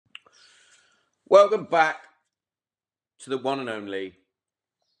Welcome back to the one and only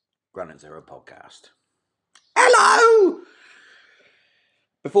Granite Zero podcast. Hello!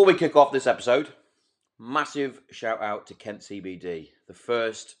 Before we kick off this episode, massive shout out to Kent CBD, the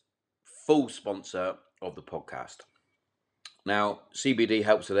first full sponsor of the podcast. Now, CBD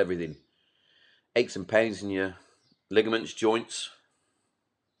helps with everything. Aches and pains in your ligaments, joints,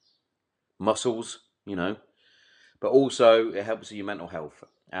 muscles, but also it helps with your mental health.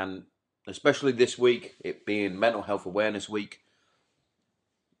 And especially this week, it being Mental Health Awareness Week,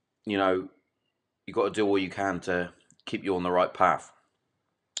 you've got to do all you can to keep you on the right path.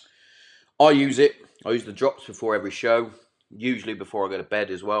 I use it. I use the drops before every show, usually before I go to bed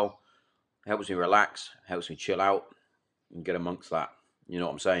as well. It helps me relax, helps me chill out and get amongst that. You know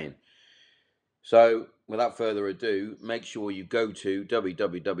what I'm saying? So, without further ado, make sure you go to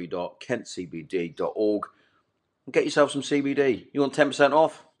www.kentcbd.org and get yourself some CBD. You want 10%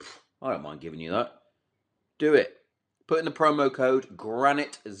 off? I don't mind giving you that. Do it. Put in the promo code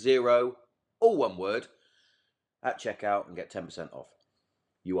GRANITE0, all one word, at checkout and get 10% off.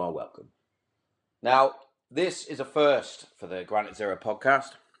 You are welcome. Now, this is a first for the Granite Zero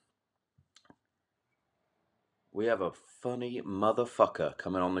podcast. We have a funny motherfucker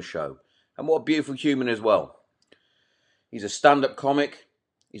coming on the show. And what a beautiful human as well. He's a stand-up comic.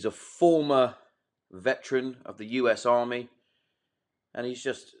 He's a former veteran of the US Army. And he's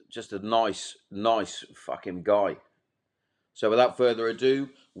just a nice fucking guy. So without further ado,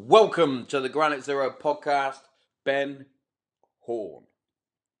 welcome to the Granite Zero podcast, Ben Horn.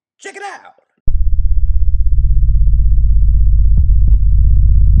 Check it out.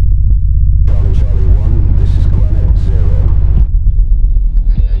 Charlie 1, this is Granite Zero.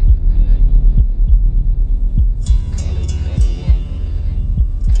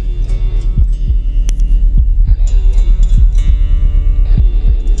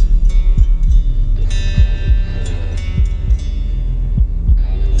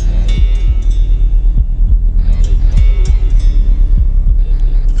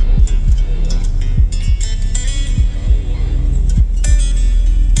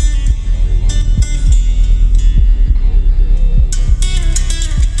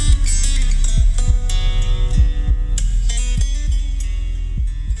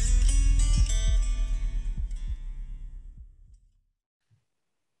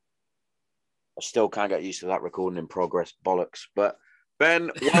 Still can't get used to that recording in progress bollocks. But Ben,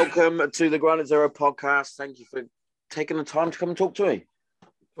 welcome to the Granite Zero podcast. Thank you for taking the time to come and talk to me.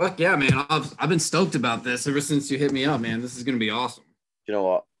 Fuck yeah, man. I've been stoked about this ever since you hit me up, man. This is going to be awesome. You know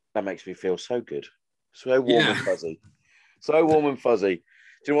what? That makes me feel so good. So warm and fuzzy. So warm and fuzzy. Do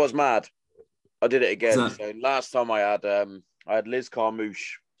you know what's mad? I did it again. So last time I had Liz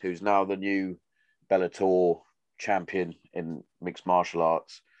Carmouche, who's now the new Bellator champion in mixed martial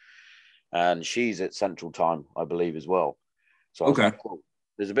arts. And she's at Central Time, I believe, as well. So okay, like, cool.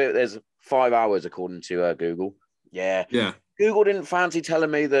 There's 5 hours according to Google. Yeah. Google didn't fancy telling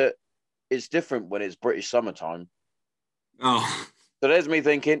me that it's different when it's British summertime. Oh. So there's me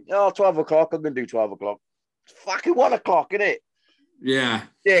thinking, 12 o'clock, I'm going to do 12 o'clock. It's fucking 1 o'clock, isn't it? Yeah.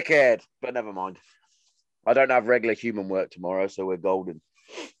 Dickhead. But never mind. I don't have regular human work tomorrow, so we're golden.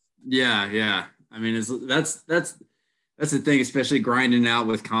 Yeah. I mean, that's the thing, especially grinding out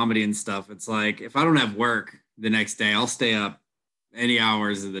with comedy and stuff. It's like, if I don't have work the next day, I'll stay up any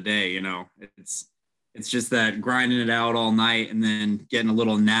hours of the day, It's just that grinding it out all night and then getting a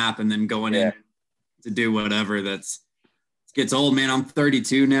little nap and then going in to do whatever. It gets old, man. I'm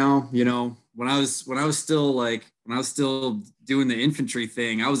 32 now. When I was still doing the infantry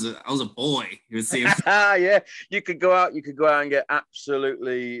thing, I was a boy. You see, yeah. You could go out and get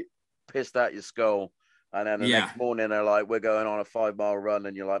absolutely pissed at your skull. And then the next morning, they're like, we're going on a 5-mile run.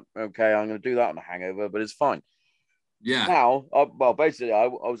 And you're like, okay, I'm going to do that on a hangover, but it's fine. Yeah. Now, basically, I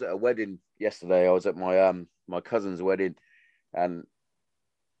was at a wedding yesterday. I was at my cousin's wedding. And,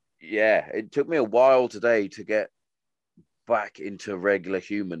 it took me a while today to get back into regular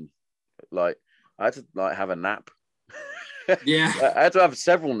human. Like, I had to, have a nap. Yeah. I had to have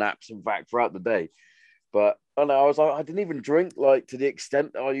several naps, in fact, throughout the day. But, I was like, I didn't even drink, to the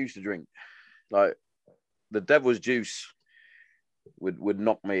extent that I used to drink. The devil's juice would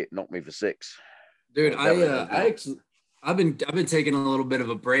knock me for 6. Dude, I've been taking a little bit of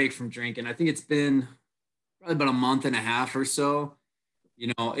a break from drinking. I think it's been probably about a month and a half or so.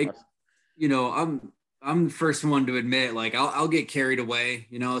 I'm the first one to admit, I'll get carried away,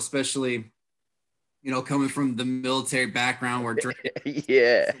 especially, coming from the military background where drinking is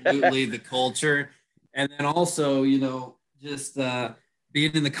absolutely the culture. And then also, just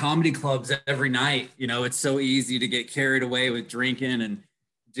being in the comedy clubs every night, it's so easy to get carried away with drinking and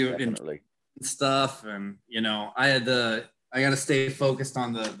and stuff, and I got to stay focused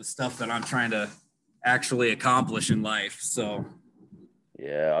on the stuff that I'm trying to actually accomplish in life. So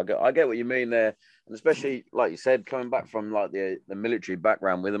Yeah, I get what you mean there, and especially like you said, coming back from like the military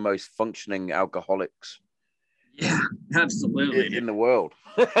background, we're the most functioning alcoholics yeah, absolutely. in the world.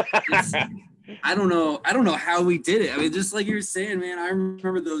 I don't know how we did it. I mean, just like you were saying, man, I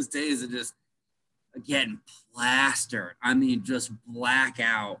remember those days of just getting plastered. I mean, just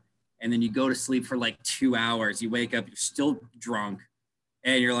blackout. And then you go to sleep for like 2 hours. You wake up, you're still drunk.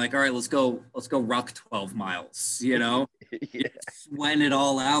 And you're like, all right, let's go ruck 12 miles, Yeah. You're sweating it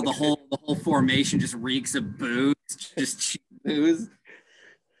all out. The whole formation just reeks of booze, just cheap booze.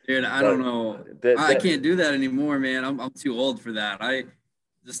 Dude, I don't know. I can't do that anymore, man. I'm too old for that. I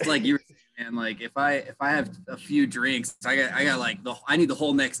just like you were saying, man, like if I have a few drinks, I got like I need the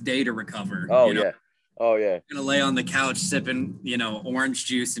whole next day to recover. Oh yeah. Oh yeah. I'm gonna lay on the couch sipping, orange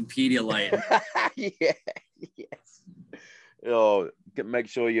juice and Pedialyte. Yeah. Yes. Oh, make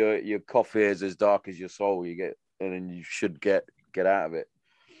sure your coffee is as dark as your soul. You get, and then you should get out of it.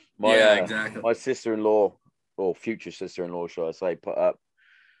 Exactly. My sister-in-law, or future sister-in-law, shall I say,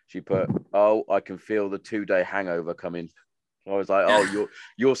 she put, oh, I can feel the 2-day hangover coming. I was like, oh,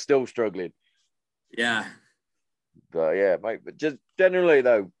 you're still struggling. Yeah. But yeah, mate. But just generally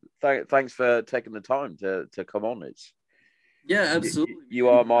though, thanks for taking the time to come on. Absolutely. You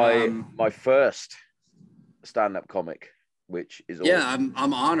are my first stand-up comic, which is awesome.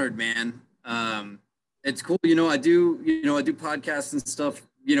 I'm honored, man. It's cool. I do podcasts and stuff,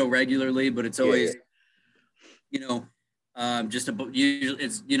 regularly, but it's always, just about usually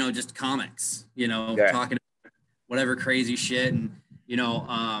it's just comics, talking about whatever crazy shit, and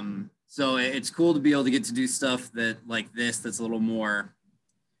so it's cool to be able to get to do stuff that like this that's a little more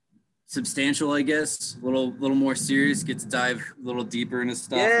substantial, I guess, a little more serious, get to dive a little deeper into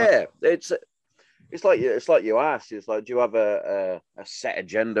stuff. Yeah, it's like you asked. It's like, do you have a set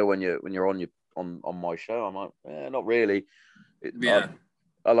agenda when you're on my show? I'm like, not really.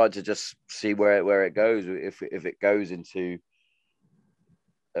 I like to just see where it goes. If it goes into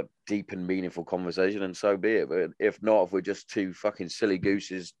a deep and meaningful conversation, and so be it. But if not, if we're just two fucking silly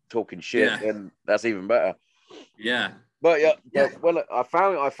gooses talking shit, then that's even better. Yeah. But when I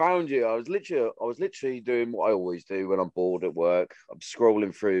found you, I was literally doing what I always do when I'm bored at work. I'm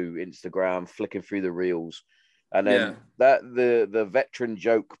scrolling through Instagram, flicking through the reels, and then the veteran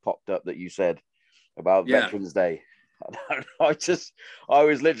joke popped up that you said about Veterans Day. I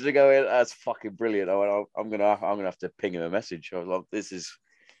was literally going, that's fucking brilliant. I went, I'm gonna have to ping him a message. I was like,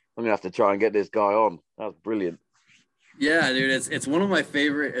 I'm gonna have to try and get this guy on. That was brilliant. Yeah, dude, it's one of my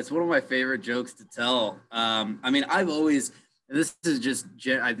favorite jokes to tell. I mean, I've always, and this is just,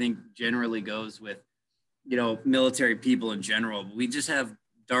 I think generally goes with, military people in general, but we just have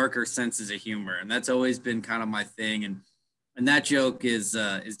darker senses of humor, and that's always been kind of my thing. And that joke is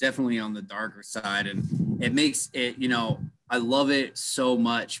definitely on the darker side, and it makes it, I love it so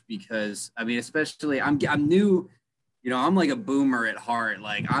much because, I mean, especially I'm new. I'm like a boomer at heart.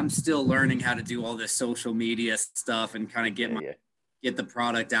 Like I'm still learning how to do all this social media stuff and kind of get the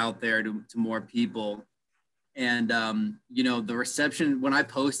product out there to more people. And, the reception when I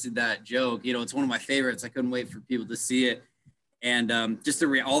posted that joke, it's one of my favorites. I couldn't wait for people to see it. And just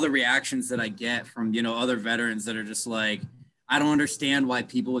all the reactions that I get from, other veterans that are just like, I don't understand why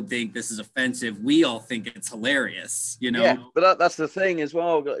people would think this is offensive. We all think it's hilarious, Yeah, but that's the thing as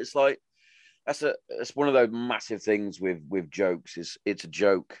well. It's like, that's one of those massive things with jokes. It's a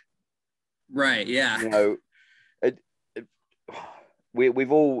joke, right? Yeah.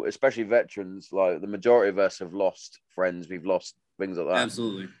 We've all, especially veterans, like the majority of us have lost friends. We've lost things like that.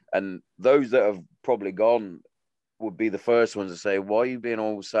 Absolutely. And those that have probably gone would be the first ones to say, "Why are you being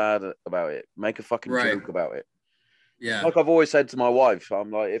all sad about it? Make a fucking joke about it." Yeah. Like I've always said to my wife, I'm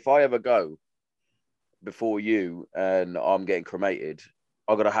like, if I ever go before you and I'm getting cremated,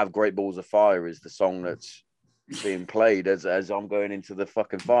 I gotta have Great Balls of Fire is the song that's being played as I'm going into the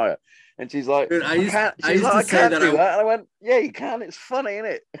fucking fire. And she's like, dude, I can't do that. And I went, yeah, you can. It's funny, isn't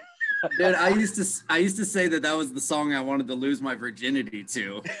it? Dude, I used to say that was the song I wanted to lose my virginity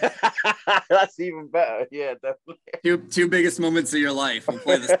to. That's even better. Yeah, definitely. Two biggest moments of your life. We'll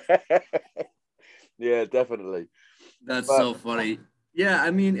play this. Yeah, definitely. That's so funny. Yeah,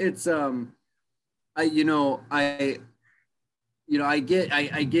 I mean, it's I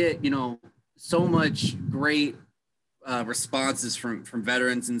get so much great responses from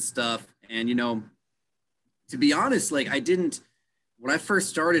veterans and stuff, and to be honest, like when I first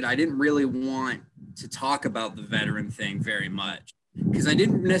started, I didn't really want to talk about the veteran thing very much because I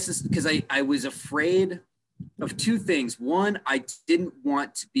didn't necessarily, because I was afraid of two things. One, I didn't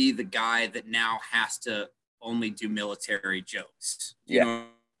want to be the guy that now has to only do military jokes. Do you know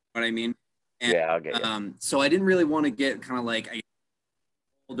what I mean? And, Yeah, I get you. so I didn't really want to get kind of like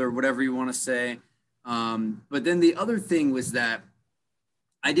old or whatever you want to say. But then the other thing was that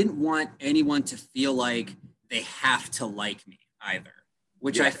I didn't want anyone to feel like they have to like me either,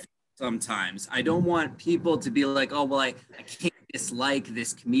 which I feel sometimes. I don't want people to be like, oh, well, I can't dislike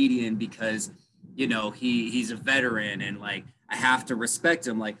this comedian because, you know, he's a veteran and like I have to respect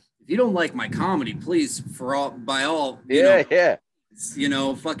him. Like, if you don't like my comedy, please, you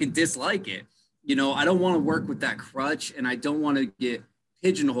know, fucking dislike it. You know, I don't want to work with that crutch, and I don't want to get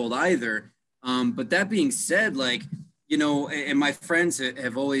pigeonholed either. But that being said, like, you know, and my friends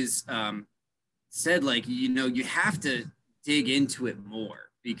have always said, like, you know, you have to dig into it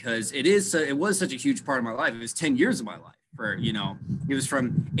more because it was such a huge part of my life. It was 10 years of my life. For, you know, it was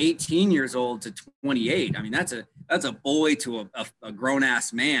from 18 years old to 28. I mean, that's a boy to a grown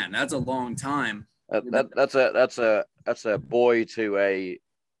ass man. That's a long time. That's a boy to a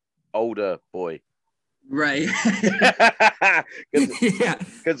older boy. Right.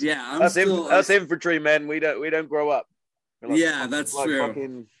 Because that's infantrymen. We don't grow up. Like, that's like true.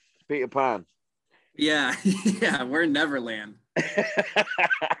 Fucking Peter Pan. Yeah, yeah, we're in Neverland.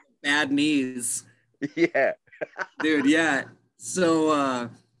 Bad knees. Yeah. Dude, yeah. So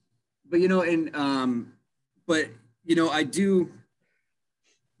but you know, and but you know, I do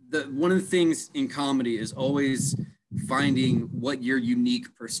one of the things in comedy is always finding what your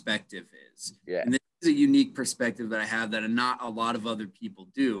unique perspective is. Yeah. And this is a unique perspective that I have that not a lot of other people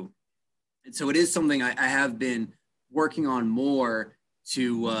do. And so it is something I have been working on more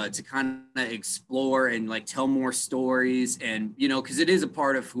to kind of explore and like tell more stories. And, you know, because it is a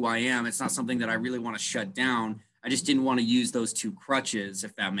part of who I am. It's not something that I really want to shut down. I just didn't want to use those two crutches,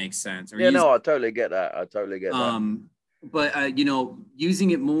 if that makes sense. I totally get that. But, you know,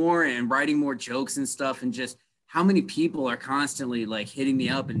 using it more and writing more jokes and stuff, and just how many people are constantly like hitting me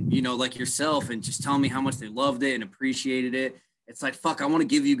up and, you know, like yourself, and just telling me how much they loved it and appreciated it. It's like, fuck, I want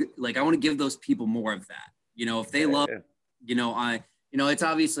to give those people more of that. You know, if they love, you know, it's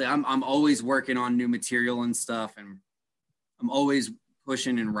obviously I'm always working on new material and stuff, and I'm always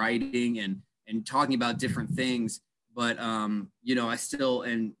pushing and writing and talking about different things. But, you know, I still,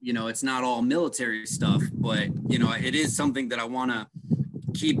 and, you know, it's not all military stuff, but, you know, it is something that I want to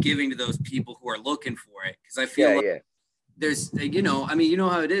keep giving to those people who are looking for it. Cause I feel there's, you know, I mean, you know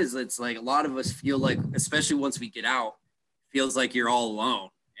how it is. It's like a lot of us feel like, especially once we get out, feels like you're all alone,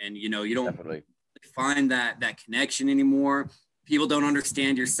 and, you know, you don't find that connection anymore. People don't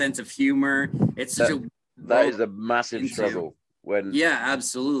understand your sense of humor. It's that is a massive struggle.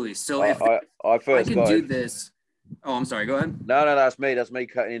 Absolutely. So if I can do this. Oh, I'm sorry. Go ahead. No, that's me. That's me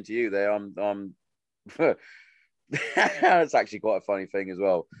cutting into you there. I'm. It's actually quite a funny thing as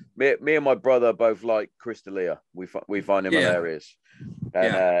well. Me and my brother both like Chris D'Elia. We find him hilarious,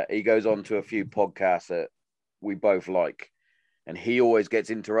 and he goes on to a few podcasts that we both like, and he always gets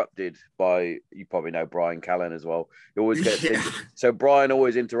interrupted by, you probably know Brian Callen as well. He always gets so Brian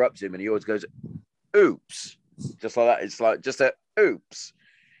always interrupts him, and he always goes, "Oops," just like that. It's like just a oops.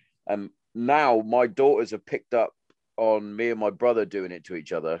 And now my daughters have picked up on me and my brother doing it to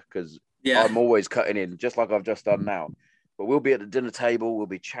each other, because I'm always cutting in, just like I've just done now. But we'll be at the dinner table, we'll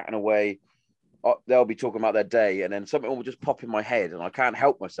be chatting away. They'll be talking about their day, and then something will just pop in my head, and I can't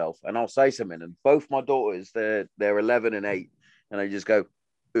help myself, and I'll say something. And both my daughters, they're 11 and 8, and they just go,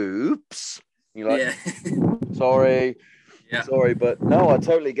 "Oops." And you're like, sorry, but no, I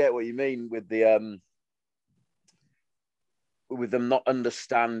totally get what you mean with the with them not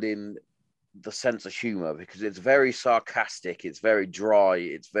understanding the sense of humor, because it's very sarcastic, it's very dry,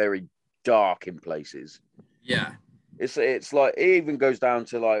 it's very dark in places. It's like, it even goes down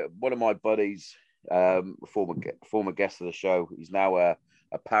to like one of my buddies, former guest of the show. He's now a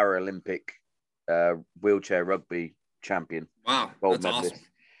Paralympic wheelchair rugby champion. Wow, gold that's medalist.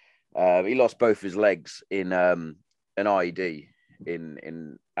 Awesome. He lost both his legs in an IED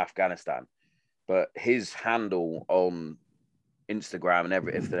in Afghanistan, but his handle on Instagram and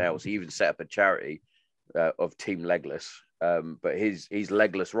everything else, he even set up a charity of Team Legless, but he's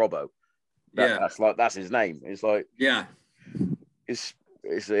Legless Robbo. That's his name. It's like, it's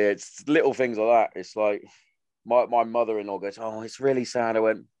little things like that. It's like my mother-in-law goes, "Oh, it's really sad." I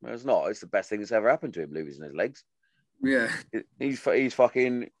went, "No, it's not. It's the best thing that's ever happened to him, losing his legs." He's got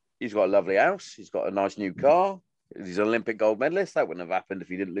a lovely house, he's got a nice new car, he's an Olympic gold medalist. That wouldn't have happened if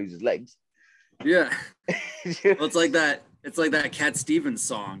he didn't lose his legs. Well, it's like that Cat Stevens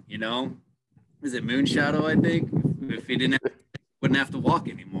song, you know? Is it Moonshadow, I think? If he didn't have wouldn't have to walk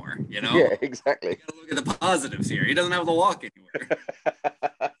anymore, you know? Yeah, exactly. You gotta look at the positives here. He doesn't have to walk anywhere.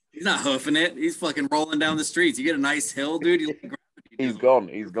 He's not hoofing it. He's fucking rolling down the streets. You get a nice hill, dude. He's gone.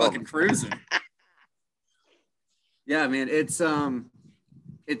 He's gone. Fucking cruising. Yeah, man. It's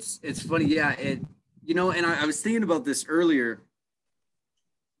funny. Yeah, you know, and I was thinking about this earlier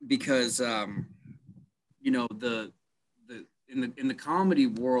because you know, in the comedy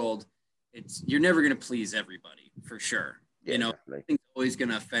world, you're never gonna please everybody for sure. Yeah, you know, definitely. I think always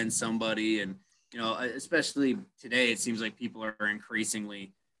gonna offend somebody, and you know, especially today, it seems like people are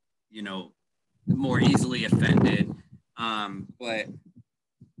increasingly, you know, more easily offended. But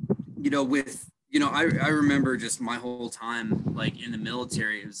you know, I remember just my whole time like in the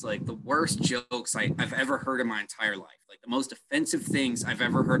military, it was like the worst jokes I've ever heard in my entire life. Like the most offensive things I've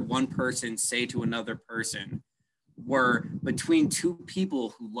ever heard one person say to another person were between two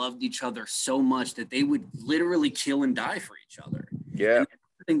people who loved each other so much that they would literally kill and die for each other. Yeah. And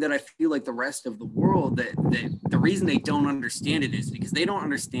the thing that I feel like the rest of the world, that the reason they don't understand it is because they don't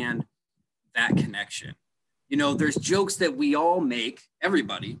understand that connection. You know, there's jokes that we all make,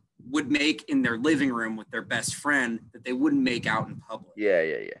 everybody would make in their living room with their best friend that they wouldn't make out in public. Yeah.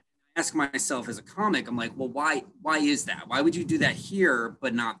 I ask myself as a comic, I'm like, well, why is that? Why would you do that here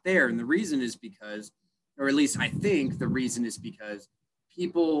but not there? And the reason is because, or at least I think the reason is because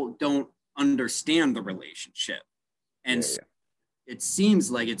people don't understand the relationship. And so it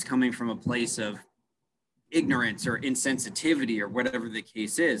seems like it's coming from a place of ignorance or insensitivity or whatever the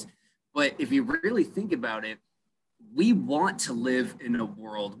case is. But if you really think about it, we want to live in a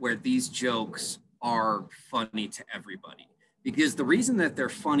world where these jokes are funny to everybody. Because the reason that they're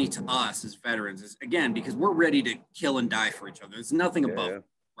funny to us as veterans is, again, because we're ready to kill and die for each other. There's nothing above it,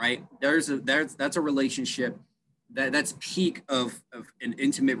 right? That's a relationship that's peak of an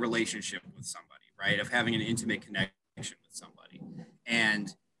intimate relationship with somebody, right? Of having an intimate connection with somebody.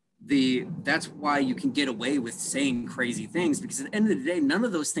 And that's why you can get away with saying crazy things, because at the end of the day, none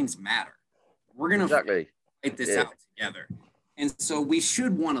of those things matter. We're going to fight this out together. And so we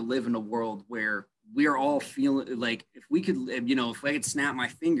should want to live in a world where we're all feeling like, if we could, you know, if I could snap my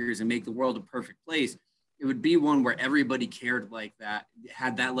fingers and make the world a perfect place, it would be one where everybody cared like that,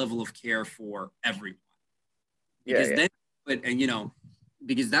 had that level of care for everyone. Because then, and you know,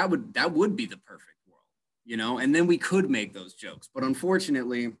 because that would be the perfect world, you know, and then we could make those jokes. But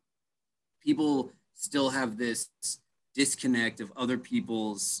unfortunately, people still have this disconnect of other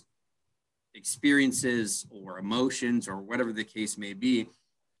people's experiences or emotions or whatever the case may be,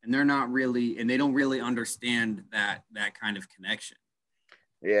 and they don't really understand that kind of connection.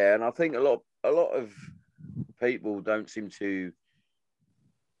 Yeah, and I think a lot of people don't seem to,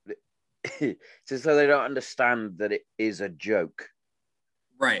 it's as though they don't understand that it is a joke.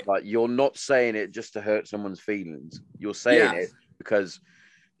 Right. Like, you're not saying it just to hurt someone's feelings. You're saying it because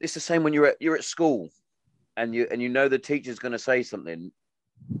it's the same when you're at school and you know the teacher's going to say something,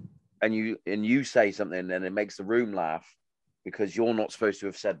 and you say something and it makes the room laugh because you're not supposed to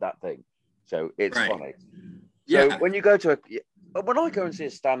have said that thing. So it's funny. So when you go when I go and see a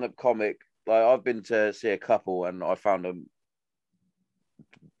stand-up comic, like I've been to see a couple and I found them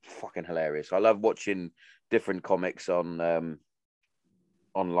fucking hilarious. I love watching different comics on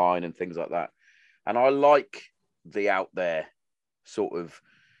online and things like that. And I like the out there sort of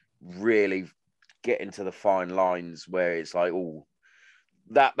really get into the fine lines where it's like, oh,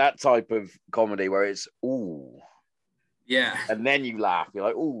 that type of comedy where it's, oh, yeah, and then you laugh. You're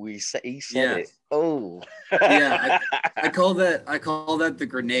like, oh, he said it. Oh, yeah. I call that the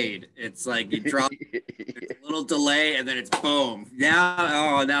grenade. It's like you drop it's a little delay and then it's boom.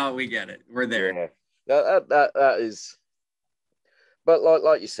 Now we get it. We're there. Yeah. That is. But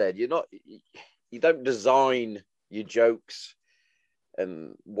like you said, you don't design your jokes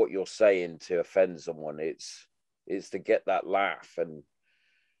and what you're saying to offend someone. It's to get that laugh, and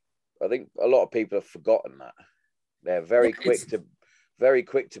I think a lot of people have forgotten that. They're very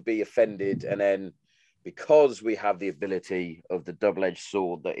quick to be offended, and then because we have the ability of the double-edged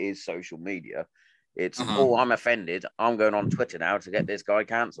sword that is social media, it's oh, I'm offended, I'm going on Twitter now to get this guy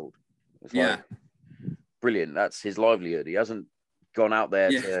cancelled. It's like, brilliant. That's his livelihood. He hasn't gone out there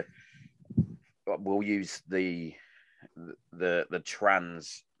to. We'll use the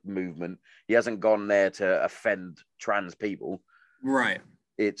trans movement. He hasn't gone there to offend trans people. Right.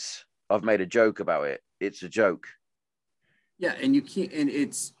 It's I've made a joke about it. It's a joke. Yeah, and you can't, and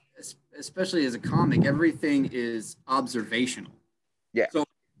it's, especially as a comic, everything is observational. Yeah. So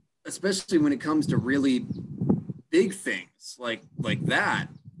especially when it comes to really big things like that,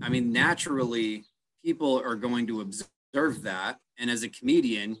 I mean, naturally people are going to observe that, and as a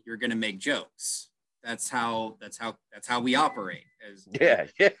comedian, you're going to make jokes. that's how we operate. Yeah.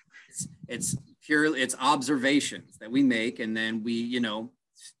 It's purely, it's observations that we make, and then we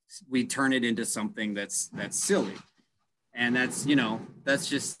turn it into something that's silly, and that's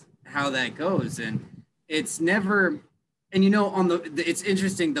just how that goes. And it's never, and it's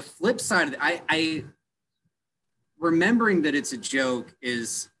interesting, the flip side of it, I remembering that it's a joke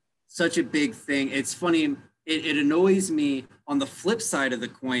is such a big thing. It's funny. It annoys me on the flip side of the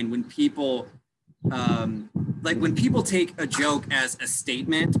coin when people, when people take a joke as a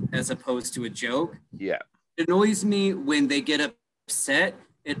statement as opposed to a joke. Yeah. It annoys me when they get upset.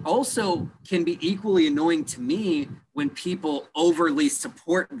 It also can be equally annoying to me when people overly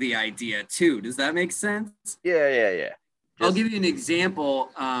support the idea too. Does that make sense? Yeah. I'll give you an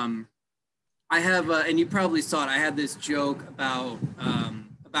example. I have, and you probably saw it, I had this joke about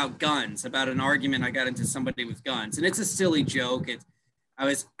guns, about an argument I got into somebody with guns. And it's a silly joke. I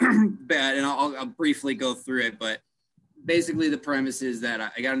was bad, and I'll briefly go through it. But basically the premise is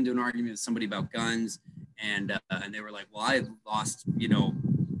that I got into an argument with somebody about guns. And they were like, well, I lost,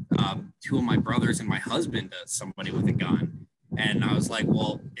 two of my brothers and my husband to somebody with a gun. And I was like,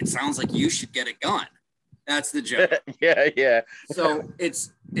 well, it sounds like you should get a gun. That's the joke. Yeah. So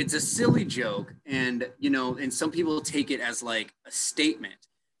it's a silly joke, and and some people take it as like a statement.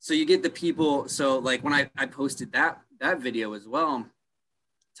 So you get the people. So like when I posted that video as well, a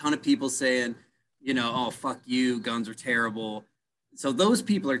ton of people saying, oh, fuck you, guns are terrible. So those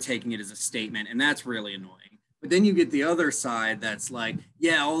people are taking it as a statement, and that's really annoying. But then you get the other side that's like,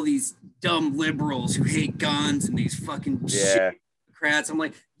 yeah, all these dumb liberals who hate guns and these fucking shit Democrats. I'm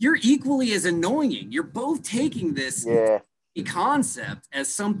like, you're equally as annoying. You're both taking this concept as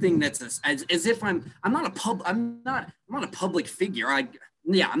something that's as if I'm not a public figure. I'm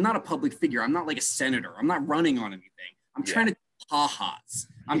not a public figure. I'm not like a senator. I'm not running on anything. I'm trying to ha-has.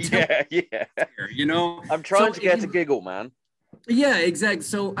 I'm trying to get a giggle, man. Yeah, exactly.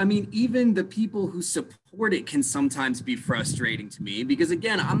 So, I mean, even the people who support it can sometimes be frustrating to me because,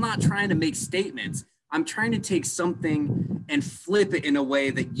 again, I'm not trying to make statements. I'm trying to take something and flip it in a way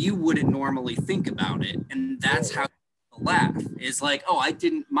that you wouldn't normally think about it. And that's how the laugh is like, oh,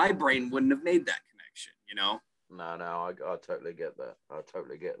 my brain wouldn't have made that connection, No, I totally get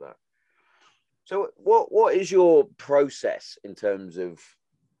that. So what is your process in terms of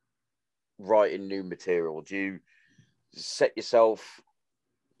writing new material? Do you set yourself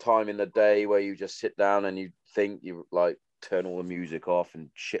time in the day where you just sit down and you think, you like turn all the music off and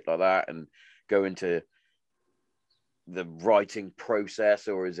shit like that and go into the writing process,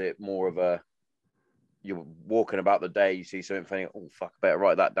 or is it more of a you're walking about the day, you see something funny, oh fuck, I better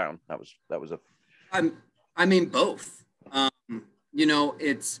write that down? That was a I mean both.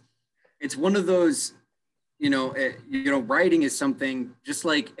 It's one of those, writing is something just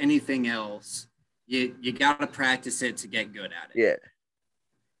like anything else. You got to practice it to get good at it. Yeah.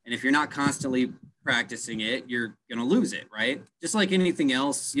 And if you're not constantly practicing it, you're going to lose it, right? Just like anything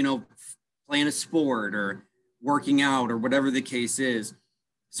else, playing a sport or working out or whatever the case is.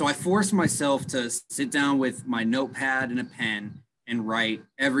 So I forced myself to sit down with my notepad and a pen and write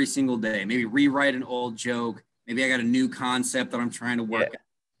every single day. Maybe rewrite an old joke. Maybe I got a new concept that I'm trying to work at.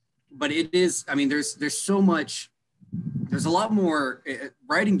 But it is, I mean, there's so much. There's a lot more,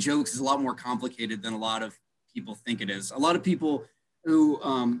 writing jokes is a lot more complicated than a lot of people think it is. A lot of people who,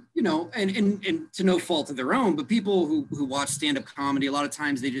 and to no fault of their own, but people who watch stand-up comedy, a lot of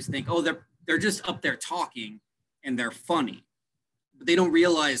times they just think, oh, they're just up there talking and they're funny. But they don't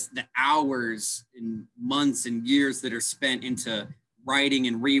realize the hours and months and years that are spent into writing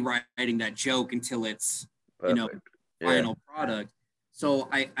and rewriting that joke until it's, final product. So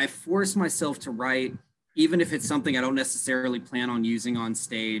I force myself to write, even if it's something I don't necessarily plan on using on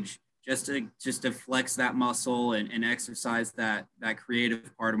stage, just to flex that muscle and exercise that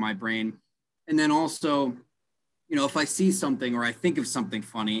creative part of my brain. And then also, if I see something or I think of something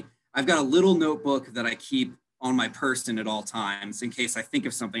funny, I've got a little notebook that I keep on my person at all times. In case I think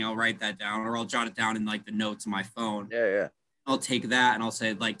of something, I'll write that down, or I'll jot it down in like the notes on my phone. Yeah. I'll take that and I'll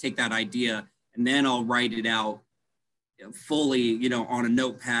say, like, take that idea, and then I'll write it out fully, on a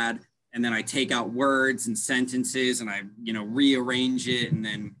notepad. And then I take out words and sentences and I, rearrange it and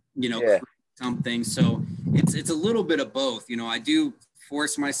then, create something. So it's a little bit of both. I do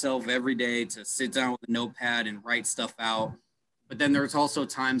force myself every day to sit down with a notepad and write stuff out. But then there's also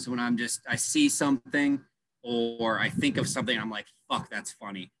times when I see something or I think of something, I'm like, fuck, that's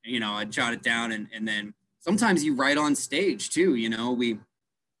funny. I jot it down and then sometimes you write on stage too.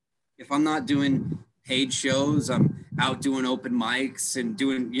 If I'm not doing paid shows, I'm out doing open mics and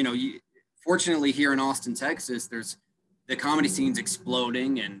doing, fortunately here in Austin, Texas, there's the comedy scene's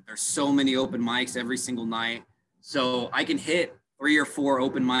exploding and there's so many open mics every single night. So I can hit 3 or 4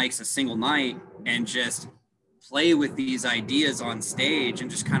 open mics a single night and just play with these ideas on stage and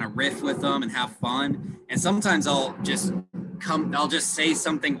just kind of riff with them and have fun. And sometimes I'll just say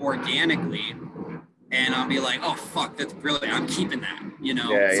something organically and I'll be like, oh fuck, that's brilliant. I'm keeping that, you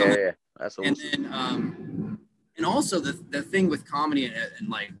know? Yeah. That's awesome. And then, and also the thing with comedy and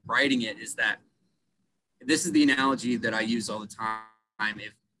like writing it is that this is the analogy that I use all the time.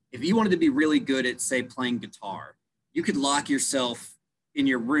 If you wanted to be really good at, say, playing guitar, you could lock yourself in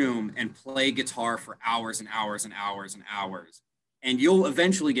your room and play guitar for hours and hours and hours and hours, and you'll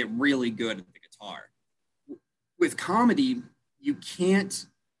eventually get really good at the guitar. With comedy, you can't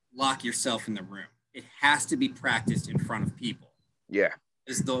lock yourself in the room. It has to be practiced in front of people. Yeah.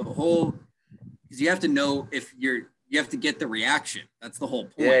 It's the whole, because you have to know you have to get the reaction. That's the whole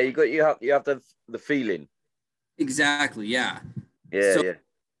point. Yeah, you have the feeling. Exactly. Yeah. Yeah.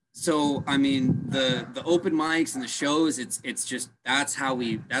 So I mean, the open mics and the shows, it's just that's how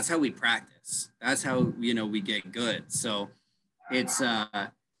we practice. That's how, you know, we get good. So it's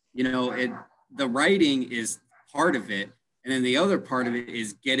you know, the writing is part of it, and then the other part of it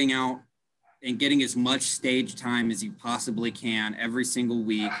is getting out and getting as much stage time as you possibly can every single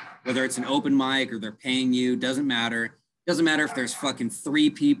week, whether it's an open mic or they're paying you, doesn't matter. Doesn't matter if there's fucking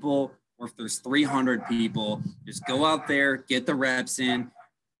 3 people or if there's 300 people. Just go out there, get the reps in,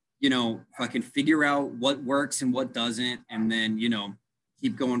 you know, fucking figure out what works and what doesn't, and then, you know,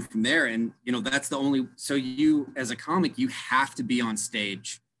 keep going from there. And, you know, that's the only, so you, as a comic, you have to be on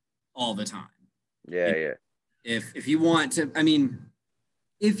stage all the time. Yeah. If you want to, I mean,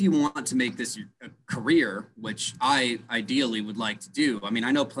 if you want to make this a career, which I ideally would like to do. I mean, I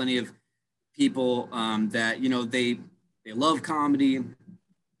know plenty of people that, you know, they love comedy and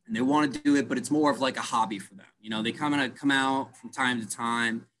they want to do it, but it's more of like a hobby for them. You know, they come out from time to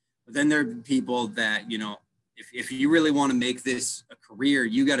time, but then there are people that, you know, if you really want to make this a career,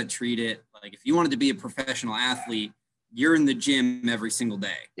 you got to treat it like, if you wanted to be a professional athlete, you're in the gym every single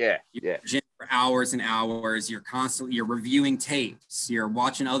day. Yeah. You're in the gym for hours and hours. You're reviewing tapes. You're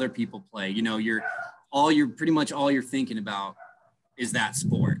watching other people play. You know, pretty much all you're thinking about is that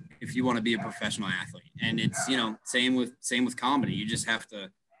sport if you want to be a professional athlete. And it's, you know, same with comedy. You just have to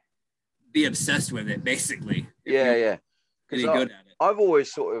be obsessed with it, basically. Yeah. Be good at it. I've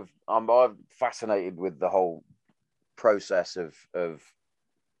always sort of, I'm fascinated with the whole process of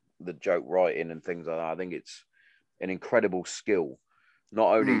the joke writing and things like that. I think it's an incredible skill,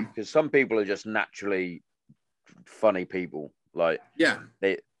 not only because some people are just naturally funny people. Like,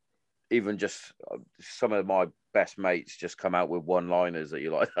 they even just some of my best mates just come out with one-liners that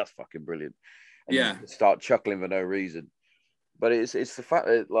you're like, that's fucking brilliant. And you start chuckling for no reason. But it's the fact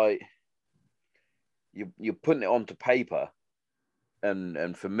that, like, you're putting it onto paper,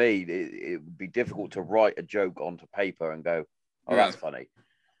 and for me, it would be difficult to write a joke onto paper and go, oh, that's funny.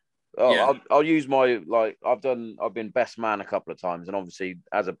 Oh, I'll use my, like, I've been best man a couple of times, and obviously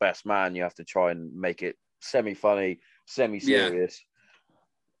as a best man, you have to try and make it semi-funny, semi-serious.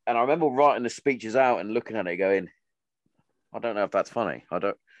 And I remember writing the speeches out and looking at it going, I don't know if that's funny. I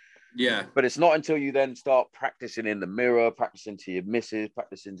don't. Yeah. But it's not until you then start practicing in the mirror, practicing to your missus,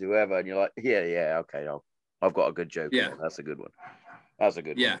 practicing to whoever, and you're like, okay, I've got a good joke. Yeah. That's a good one. That's a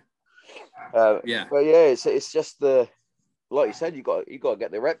good one. But yeah, it's just like you said, you got to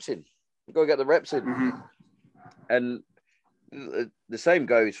get the reps in. You got to get the reps in. Mm-hmm. And the same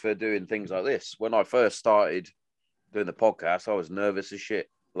goes for doing things like this. When I first started doing the podcast, I was nervous as shit.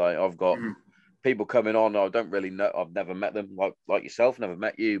 Like, I've got people coming on I don't really know. I've never met them, like yourself, never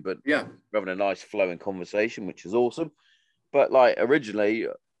met you, but we're having a nice flowing conversation, which is awesome. But like originally,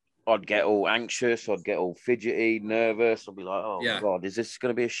 I'd get all anxious, I'd get all fidgety, nervous. I'd be like, oh God, is this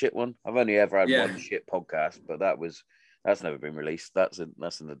going to be a shit one? I've only ever had one shit podcast, but that's never been released. That's in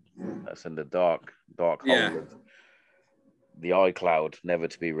the dark hole of the iCloud, never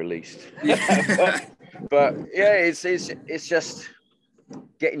to be released. but yeah, it's just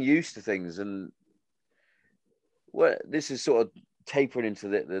getting used to things, and this is sort of tapering into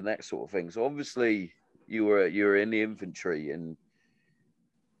the next sort of thing. So obviously you were in the infantry, and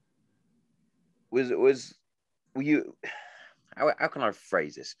were you, how can I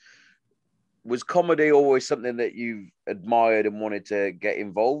phrase this? Was comedy always something that you admired and wanted to get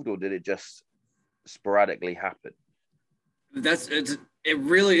involved, or did it just sporadically happen? It's a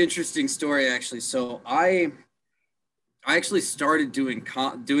really interesting story, actually. So I actually started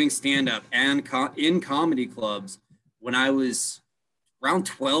doing stand-up and in comedy clubs when I was around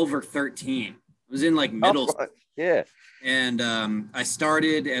 12 or 13. I was in like middle school. Yeah. And I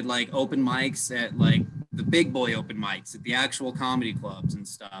started at like open mics at like the big boy open mics at the actual comedy clubs and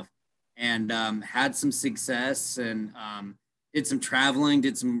stuff, and had some success, and did some traveling,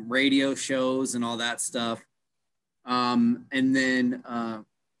 did some radio shows and all that stuff. And then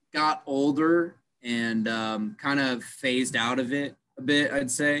got older and kind of phased out of it a bit, I'd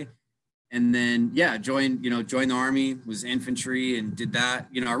say. And then, yeah, joined the Army, was infantry and did that.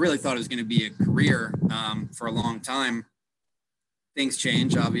 I really thought it was going to be a career for a long time. Things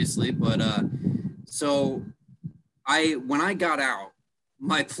change, obviously. But so when I got out,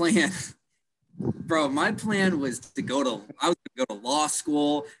 my plan was to I was going to go to law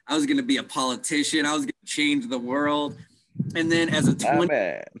school. I was going to be a politician. I was going to change the world. And then as a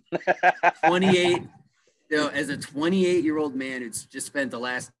 28, as a 28-year-old man who's just spent the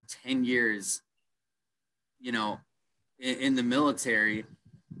last 10 years, in the military,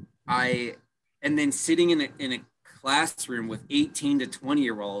 and then sitting in a classroom with 18 to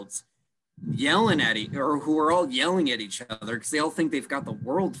 20-year-olds yelling who are all yelling at each other because they all think they've got the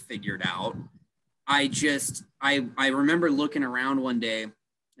world figured out. I remember looking around one day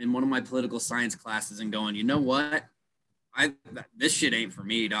in one of my political science classes and going, you know what? This shit ain't for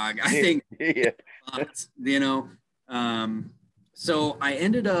me, dog. I think, so I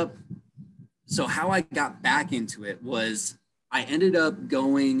ended up, how I got back into it was I ended up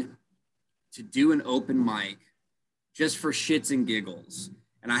going to do an open mic just for shits and giggles.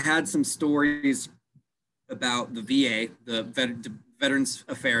 And I had some stories about the VA, the Veterans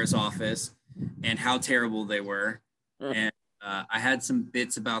Affairs Office, and how terrible they were. And I had some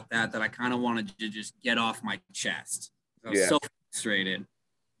bits about that I kind of wanted to just get off my chest. I was so frustrated.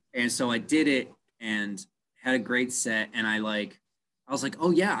 And so I did it and had a great set. And I was like, oh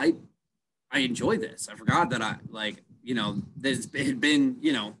yeah, I enjoy this. I forgot that this had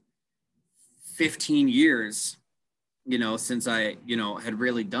been, 15 years, since I, had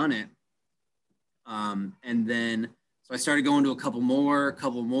really done it. And then, so I started going to a couple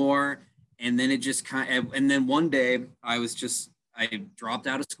more. And then it just and then one day I dropped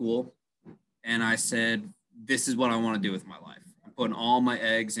out of school and I said, this is what I want to do with my life. I'm putting all my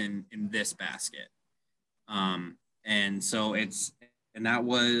eggs in this basket. And so that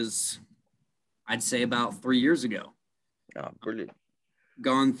was, I'd say about 3 years ago. Oh, brilliant.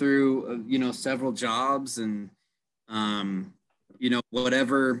 Gone through, several jobs and,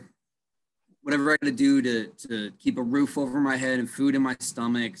 whatever I got to do to keep a roof over my head and food in my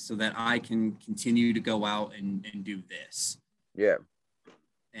stomach so that I can continue to go out and do this. Yeah.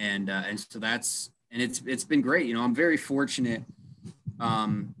 And so it's been great. I'm very fortunate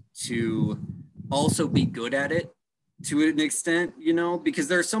to also be good at it to an extent, because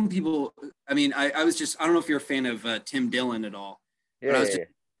there are some people, I don't know if you're a fan of Tim Dillon at all. Yeah. But I was just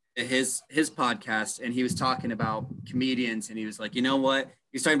his podcast and he was talking about comedians and he was like, you know what?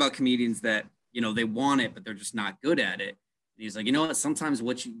 He's talking about comedians that, they want it, but they're just not good at it. And he's like, you know what? Sometimes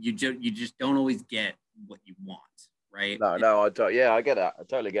what you just don't always get what you want, right? No, I get that. I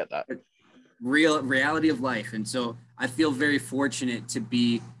totally get that. Reality of life. And so I feel very fortunate to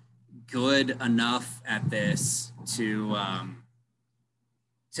be good enough at this to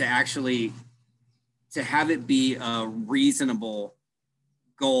actually to have it be a reasonable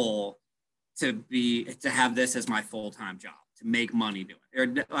goal to have this as my full-time job, to make money doing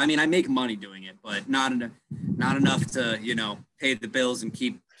it. I make money doing it, but not enough to, pay the bills and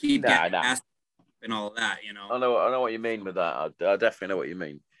keep getting asked and all of that, I know what you mean with that. I definitely know what you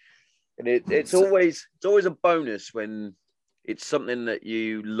mean. And it's always a bonus when it's something that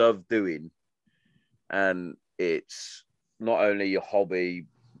you love doing and it's not only your hobby,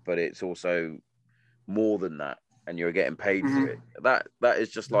 but it's also more than that. And you're getting paid for it. That is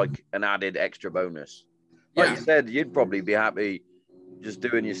just like an added extra bonus. Like you said, you'd probably be happy just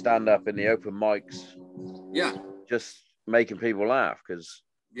doing your stand-up in the open mics. Yeah. Just making people laugh because,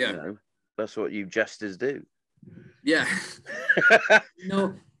 that's what you jesters do. Yeah.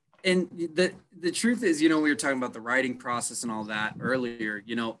 And the truth is, we were talking about the writing process and all that earlier,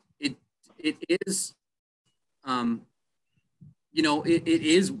 it is, it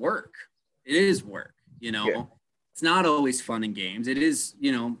is work. It is work, It's not always fun and games. It is,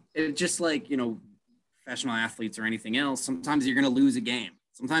 it's just like, professional athletes or anything else. Sometimes you're going to lose a game.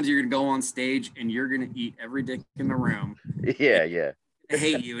 Sometimes you're going to go on stage and you're going to eat every dick in the room. Yeah. I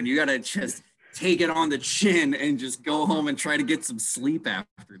hate you. And you got to just take it on the chin and just go home and try to get some sleep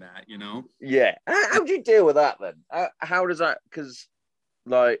after that, Yeah. How do you deal with that then? How does that, because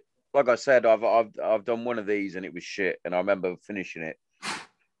like I said, I've done one of these and it was shit. And I remember finishing it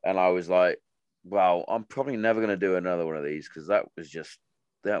and I was like, well, I'm probably never going to do another one of these because that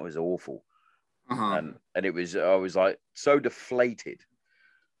was awful. And I was like so deflated.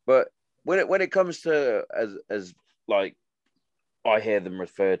 But when it comes to as like I hear them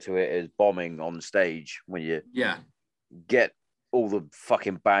refer to it as bombing on stage when you get all the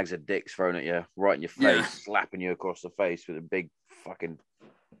fucking bags of dicks thrown at you right in your face, slapping you across the face with a big fucking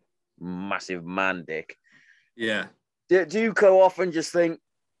massive man dick. Yeah. Do you go off and just think,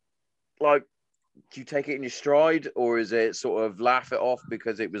 like, do you take it in your stride, or is it sort of laugh it off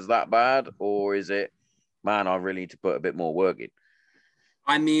because it was that bad, or is it, man, I really need to put a bit more work in?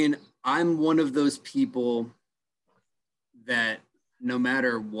 I mean, I'm one of those people that no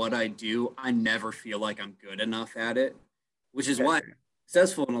matter what I do, I never feel like I'm good enough at it, which is why I'm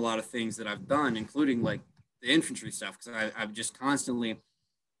successful in a lot of things that I've done, including like the infantry stuff, because I'm just constantly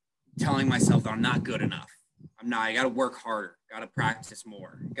telling myself that I'm not good enough. I got to work harder, got to practice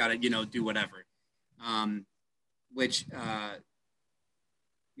more, got to, do whatever. Which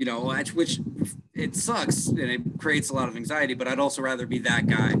it sucks and it creates a lot of anxiety, but I'd also rather be that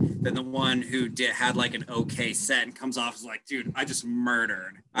guy than the one who had like an okay set and comes off as like, dude, I just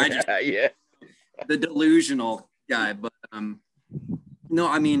murdered. The delusional guy. But no,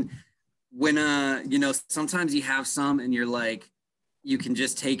 I mean, when sometimes you have some and you're like, you can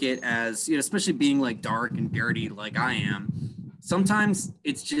just take it as, especially being like dark and dirty like I am. Sometimes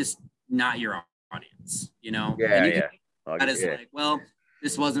it's just not your audience, and you can take that as like, well,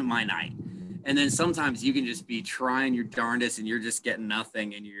 this wasn't my night. And then sometimes you can just be trying your darndest and you're just getting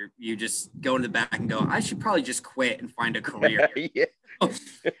nothing, and you just go in the back and go, I should probably just quit and find a career.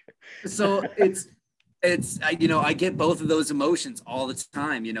 So I get both of those emotions all the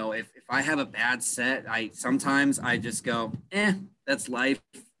time. If I have a bad set, sometimes I just go, that's life,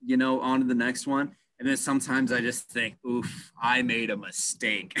 on to the next one. And then sometimes I just think, oof, I made a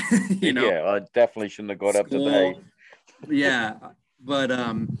mistake. Yeah, I definitely shouldn't have got up today. Yeah. But,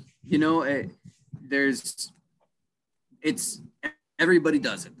 everybody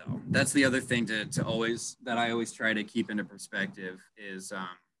does it though. That's the other thing that I always try to keep into perspective is,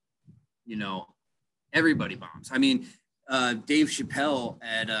 everybody bombs. I mean, Dave Chappelle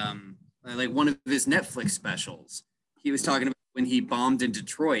at like one of his Netflix specials, he was talking about when he bombed in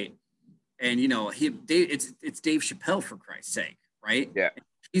Detroit, and it's Dave Chappelle, for Christ's sake, right? Yeah.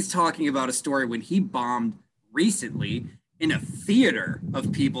 He's talking about a story when he bombed recently in a theater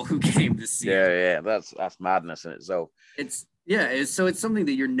of people who came to see it. Yeah, that's madness in itself. So it's something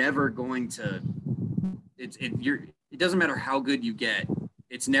that you're never going to. It doesn't matter how good you get,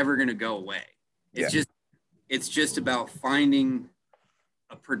 it's never going to go away. It's just about finding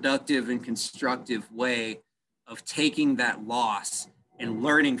a productive and constructive way of taking that loss and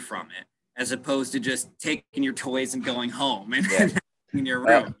learning from it, as opposed to just taking your toys and going home and in your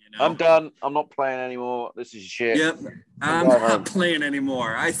room. I'm done. I'm not playing anymore. This is shit. Yep. I'm not playing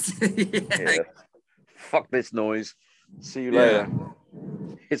anymore. Fuck this noise. See you later.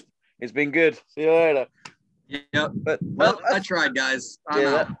 It's been good. See you later. Yep. But I tried, guys.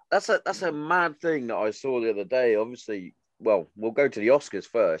 That's a mad thing that I saw the other day. Obviously, well, we'll go to the Oscars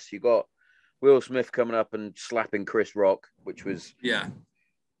first. You got Will Smith coming up and slapping Chris Rock, which was that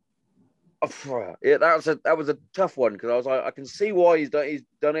was a tough one, because I was like, I can see why he's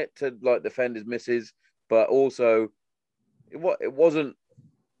done it to like defend his misses, but also it wasn't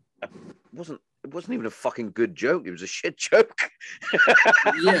even a fucking good joke. It was a shit joke.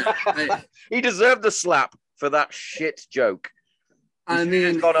 He deserved the slap for that shit joke. I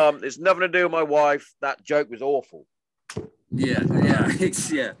mean, it's nothing to do with my wife. That joke was awful. But and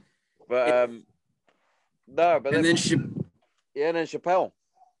then Chappelle.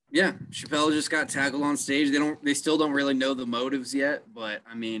 Yeah, Chappelle just got tackled on stage. They still don't really know the motives yet, but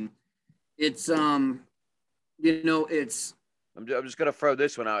I mean, it's I'm just gonna throw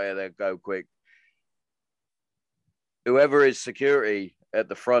this one out here there, go quick. Whoever is security at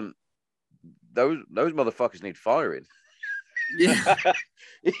the front, those motherfuckers need firing. Yeah.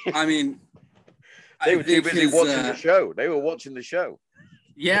 I mean, they were too busy watching the show. They were watching the show.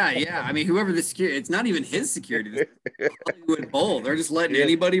 Yeah. I mean, whoever the security, it's not even his security. This Hollywood Bowl. They're just letting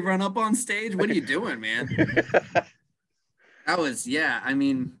anybody run up on stage. What are you doing, man? That was, I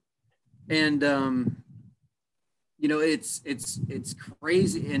mean, and it's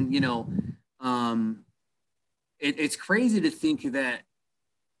crazy, and it's crazy to think that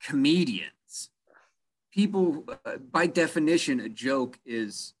comedians, people, by definition, a joke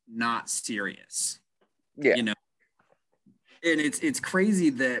is not serious. Yeah. And it's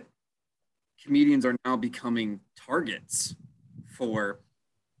crazy that comedians are now becoming targets for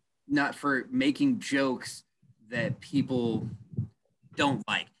making jokes that people don't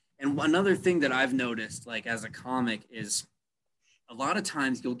like. And another thing that I've noticed, like as a comic, is a lot of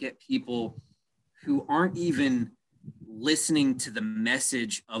times you'll get people who aren't even listening to the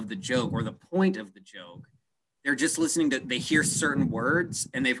message of the joke or the point of the joke. They're just listening to, they hear certain words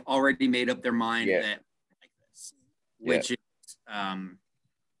and they've already made up their mind that like this, which is,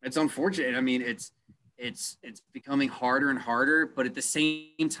 it's unfortunate. I mean, it's becoming harder and harder, but at the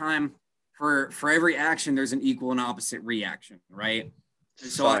same time, for every action, there's an equal and opposite reaction, right?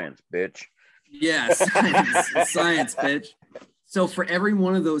 So science, bitch. Yeah, science, bitch. So for every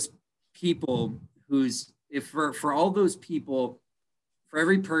one of those people for all those people, for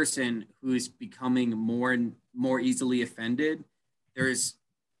every person who's becoming more and more easily offended, there's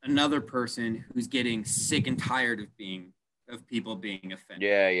another person who's getting sick and tired of people being offended.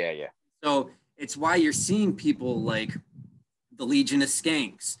 Yeah. So it's why you're seeing people like the Legion of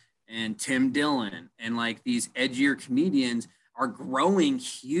Skanks and Tim Dillon and like these edgier comedians are growing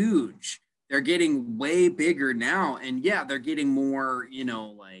huge. They're getting way bigger now. And yeah, they're getting more,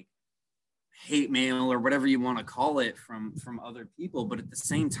 like hate mail or whatever you want to call it from other people. But at the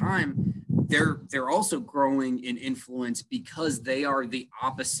same time, they're also growing in influence because they are the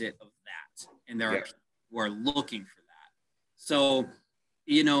opposite of that. And there are people who are looking for that. So,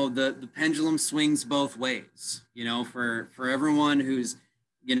 the pendulum swings both ways, for everyone who's,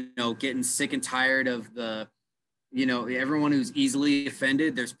 getting sick and tired of everyone who's easily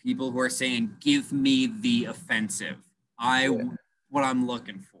offended, there's people who are saying, give me the offensive. What I'm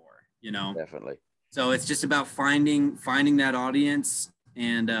looking for, Definitely. So it's just about finding that audience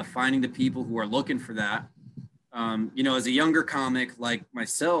and finding the people who are looking for that. As a younger comic like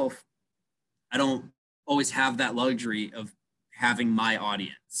myself, I don't always have that luxury of having my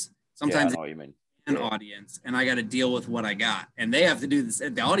audience. Sometimes I know what you mean. An audience, and I got to deal with what I got, and they have to do this.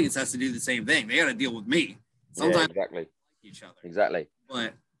 The audience has to do the same thing. They got to deal with me. Sometimes exactly. Each other. Exactly.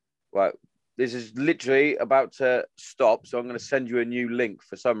 But right, this is literally about to stop, so I'm going to send you a new link.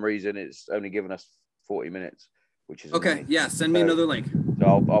 For some reason, it's only given us 40 minutes, which is okay. Annoying. Yeah, send me another link.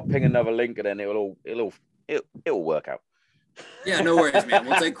 So I'll ping another link, and then it'll work out. Yeah, no worries, man.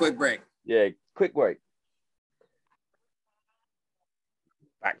 We'll take a quick break. Yeah, quick break.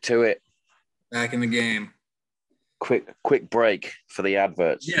 Back to it. Back in the game. Quick break for the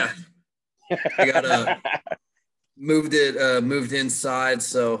adverts. Yeah. I got moved inside,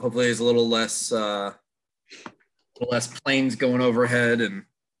 so hopefully there's a little less planes going overhead. And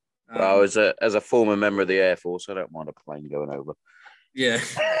well, as a former member of the Air Force, I don't mind a plane going over. Yeah.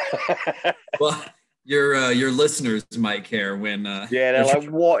 Well, your listeners might care when they're like,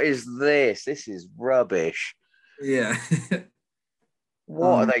 what is this? This is rubbish. Yeah. What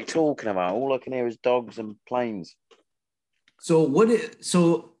are they talking about? All I can hear is dogs and planes.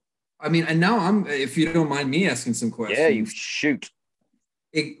 I mean, and now if you don't mind me asking some questions. Yeah, you shoot.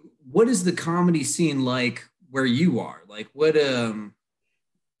 What is the comedy scene like where you are? Like what,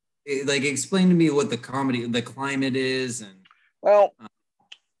 explain to me what the climate is. And well,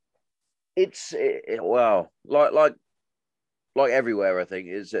 it's like everywhere, I think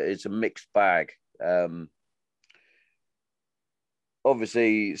it's a mixed bag.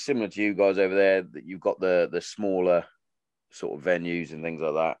 Obviously, similar to you guys over there, that you've got the smaller sort of venues and things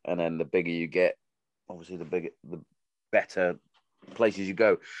like that, and then the bigger you get, obviously the better places you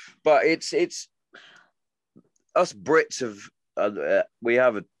go. But it's us Brits we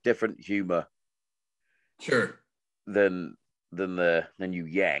have a different humor, sure, than you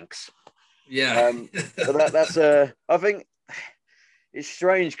Yanks. Yeah, but that's I think it's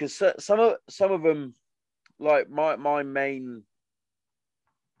strange because some of them, like my main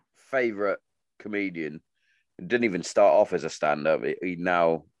favorite comedian, didn't even start off as a stand-up. He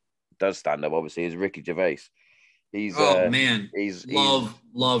now does stand-up, obviously, is Ricky Gervais. He's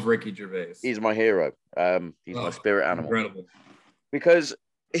love Ricky Gervais. He's my hero. He's my spirit animal. Incredible. Because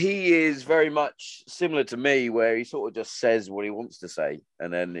he is very much similar to me, where he sort of just says what he wants to say.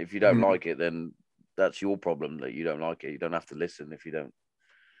 And then if you don't like it, then that's your problem that you don't like it. You don't have to listen if you don't.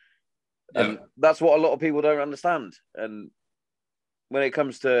 And that's what a lot of people don't understand. And when it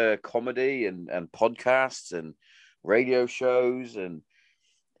comes to comedy and podcasts and radio shows and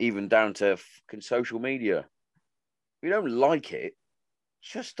even down to social media, if you don't like it,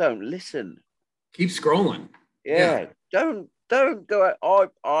 just don't listen. Keep scrolling. Yeah. Don't go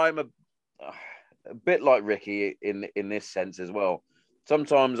out. I'm a bit like Ricky in this sense as well.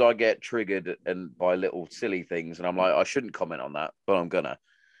 Sometimes I get triggered and by little silly things, and I'm like, I shouldn't comment on that, but I'm gonna.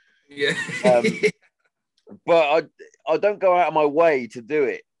 Yeah. But I don't go out of my way to do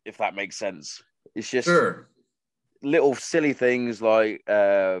it, if that makes sense. It's just little silly things like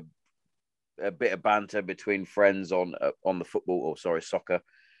a bit of banter between friends on the football, soccer,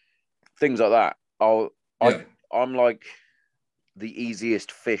 things like that. I'm like the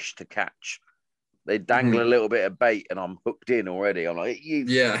easiest fish to catch They dangle a little bit of bait, and I'm hooked in already. I'm like,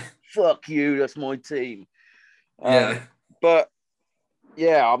 fuck you, that's my team. But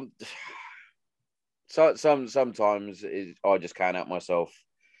yeah, I'm. So sometimes I just can't help myself.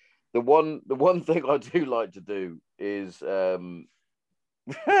 The one thing I do like to do is, have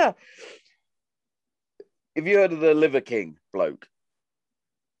you heard of the Liver King bloke?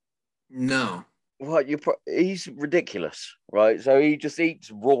 No. What he's ridiculous, right? So he just eats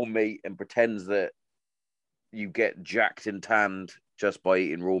raw meat and pretends that you get jacked and tanned just by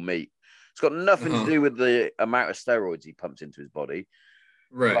eating raw meat. It's got nothing to do with the amount of steroids he pumps into his body.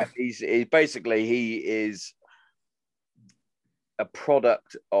 Right. But he is a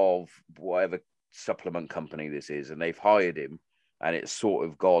product of whatever supplement company this is, and they've hired him, and it's sort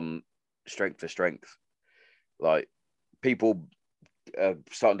of gone strength to strength. Like, people are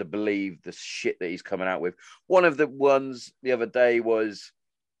starting to believe the shit that he's coming out with. One of the ones the other day was,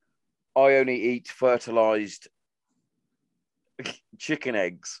 I only eat fertilized chicken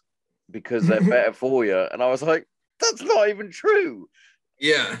eggs because they're better for you. And I was like, that's not even true.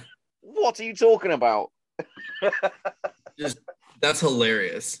 Yeah. What are you talking about? Just, that's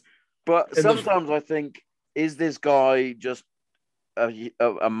hilarious. But sometimes I think, is this guy just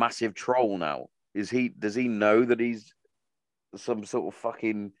a massive troll now? Does he know that he's some sort of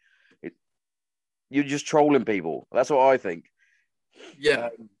fucking... You're just trolling people. That's what I think. Yeah.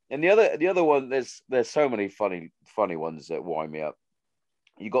 And the other one, there's so many funny ones that wind me up.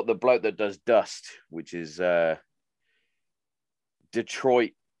 You got the bloke that does Dust, which is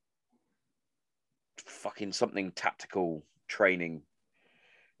Detroit fucking something tactical training.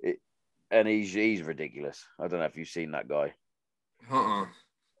 And he's ridiculous. I don't know if you've seen that guy.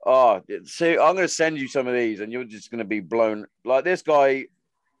 Oh, see, I'm going to send you some of these, and you're just going to be blown. Like, this guy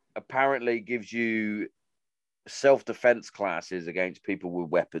apparently gives you self-defense classes against people with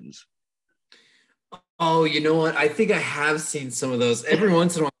weapons. Oh, you know what? I think I have seen some of those. Every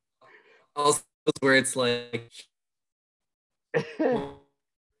once in a while, also where it's like the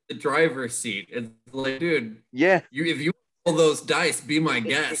driver's seat. It's like, dude, yeah, if you roll those dice, be my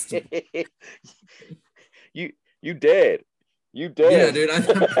guest. you did. Yeah, dude.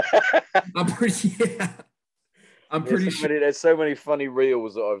 I'm pretty. Yeah. I'm pretty sure. There's so many funny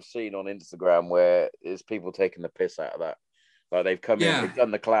reels that I've seen on Instagram where there's people taking the piss out of that. Like, they've come in, they've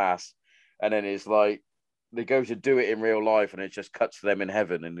done the class, and then it's like they go to do it in real life, and it just cuts to them in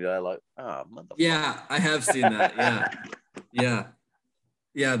heaven, and they're like, "Ah, oh, motherfucker." Yeah, I have seen that. Yeah.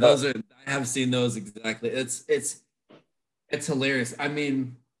 Those are. I have seen those exactly. It's hilarious. I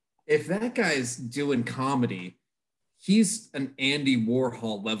mean, if that guy's doing comedy, he's an Andy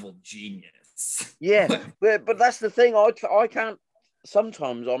Warhol level genius. Yeah, but that's the thing. I can't.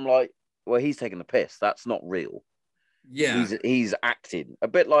 Sometimes I'm like, well, he's taking the piss. That's not real. Yeah, he's acting a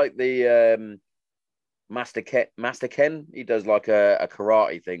bit like the Master Ken. He does like a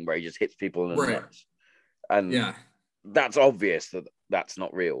karate thing where he just hits people in the nuts, and that's obvious that that's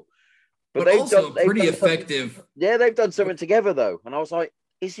not real. But they've also done, pretty effective. Yeah, they've done something together though, and I was like,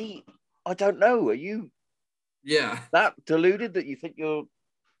 is he? I don't know. Are you? Yeah, that deluded that you think you're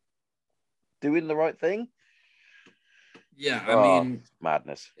doing the right thing? Yeah, I mean,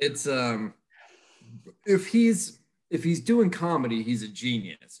 madness. It's if he's doing comedy, he's a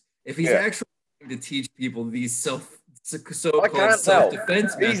genius. If he's actually trying to teach people these so-called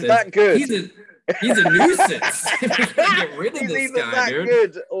self-defense methods, he's that good. He's a nuisance. Get rid of this guy, that dude.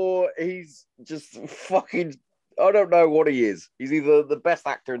 Good, or he's just fucking. I don't know what he is. He's either the best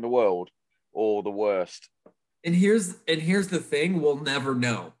actor in the world or the worst. And here's the thing: we'll never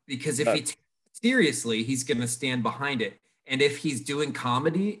know, because if he takes it seriously, he's going to stand behind it. And if he's doing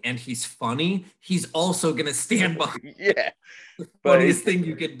comedy and he's funny, he's also going to stand behind. Yeah, the funniest thing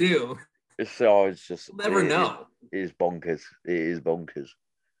you could do. It's just we'll never know. It is bonkers. It is bonkers.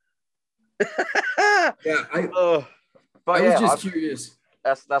 Yeah, I was just curious.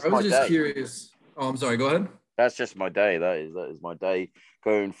 That's I was just curious. Oh, I'm sorry. Go ahead. That's just my day. That is my day,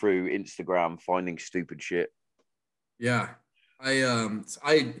 going through Instagram, finding stupid shit. Yeah, I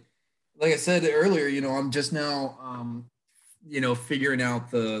like I said earlier, I'm just now figuring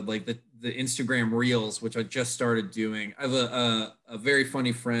out the Instagram Reels, which I just started doing. I have a very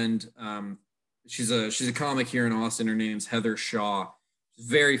funny friend. She's a comic here in Austin. Her name's Heather Shaw. She's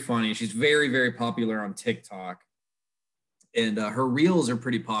very funny. She's very, very popular on TikTok, and her Reels are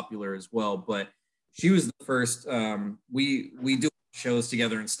pretty popular as well. But she was the first. We do shows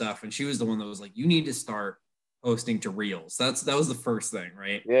together and stuff, and she was the one that was like, "You need to start posting to Reels." That was the first thing,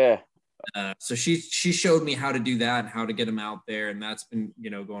 right? Yeah. So she showed me how to do that and how to get them out there, and that's been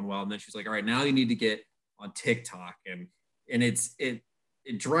going well. And then she's like, "All right, now you need to get on TikTok," and it's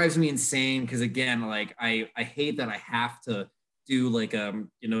it drives me insane because again, like I hate that I have to do like you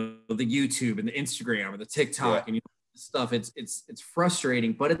know, the YouTube and the Instagram or the TikTok and you know, stuff. It's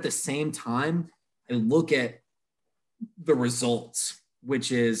frustrating, but at the same time, I look at the results,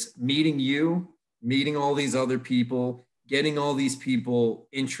 which is meeting you, meeting all these other people, getting all these people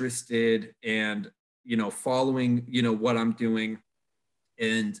interested and, you know, following, you know, what I'm doing.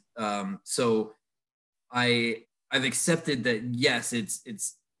 And so I've accepted that, yes,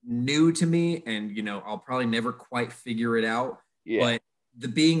 it's new to me and, you know, I'll probably never quite figure it out, but the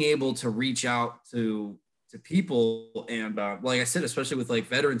being able to reach out to people and like I said, especially with like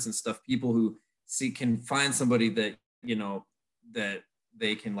veterans and stuff, people who can find somebody that, you know, that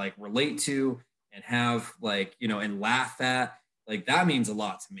they can like relate to and have like, you know, and laugh at, like that means a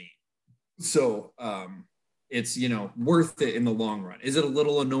lot to me. So it's, you know, worth it in the long run. Is it a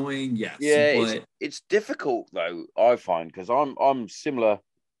little annoying? Yes. Yeah, but it's difficult though, I find, because I'm similar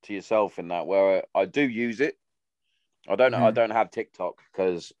to yourself in that where I do use it. I don't have TikTok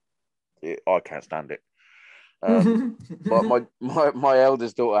because I can't stand it. But my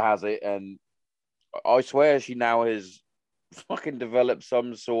eldest daughter has it, and I swear she now has fucking developed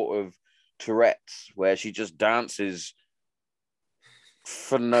some sort of Tourette's where she just dances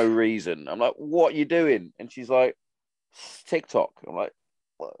for no reason. I'm like, what are you doing? And she's like, TikTok. I'm like,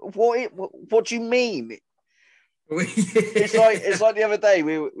 what do you mean? It's like the other day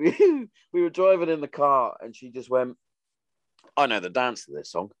we were driving in the car and she just went, I know the dance to this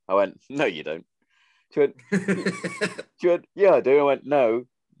song. I went, no, you don't. She went, yeah, I do. I went, no,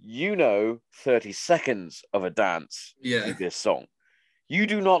 you know 30 seconds of a dance to this song. You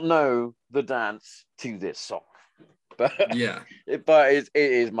do not know the dance to this song. But but it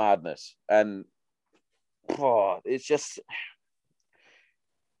is madness. And it's just,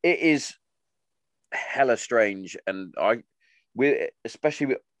 it is hella strange. And I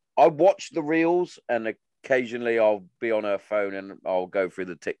watch the reels and occasionally I'll be on her phone and I'll go through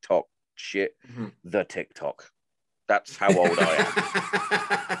the TikTok shit. The TikTok. That's how old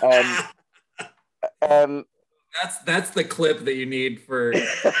I am. That's the clip that you need for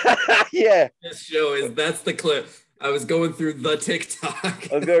this show. That's the clip. I was going through the TikTok.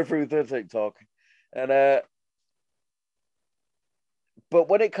 I'll go through the TikTok. And but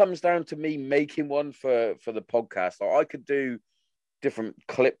when it comes down to me making one for the podcast, I could do different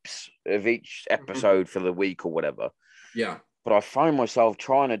clips of each episode for the week or whatever. Yeah. But I find myself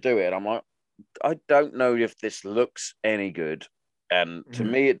trying to do it. I'm like, I don't know if this looks any good. And to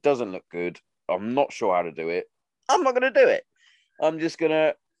me, it doesn't look good. I'm not sure how to do it. I'm not going to do it. I'm just going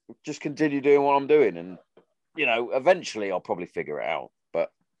to continue doing what I'm doing. And, you know, eventually I'll probably figure it out.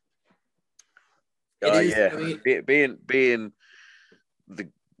 But I mean, being the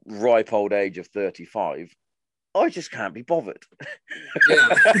ripe old age of 35, I just can't be bothered. Yeah.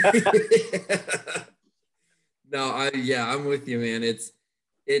 No, I'm with you, man. It's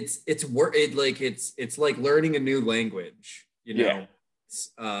like learning a new language, you know.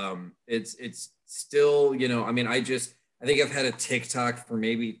 It's still, you know, I mean, I think I've had a TikTok for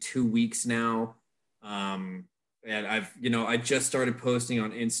maybe 2 weeks now. And I just started posting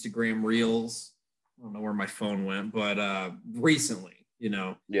on Instagram Reels. I don't know where my phone went, but recently, you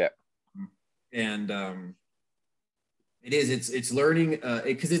know. Yeah. And it's learning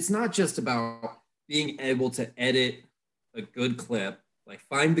because it's not just about being able to edit a good clip, like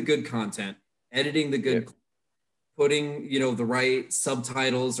find the good content, editing the good, putting, you know, the right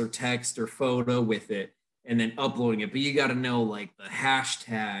subtitles or text or photo with it, and then uploading it. But you got to know like the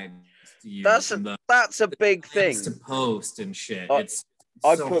hashtags to use. That's a big thing to post and shit. It's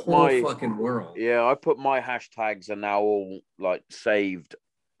a whole fucking world. Yeah, I put my hashtags are now all like saved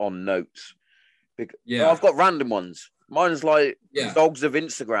on notes. I've got random ones. Mine's like dogs of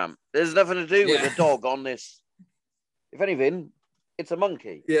Instagram. There's nothing to do with a dog on this. If anything, it's a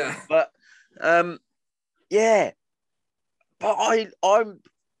monkey. Yeah. But But I'm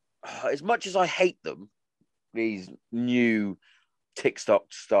as much as I hate them, these new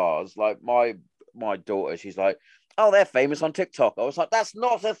TikTok stars, like my daughter, she's like, oh, they're famous on TikTok. I was like, that's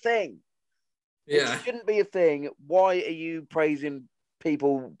not a thing. Yeah. It shouldn't be a thing. Why are you praising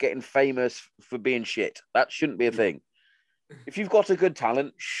people getting famous for being shit? That shouldn't be a thing. If you've got a good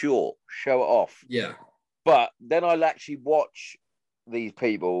talent, sure, show it off. Yeah. But then I'll actually watch these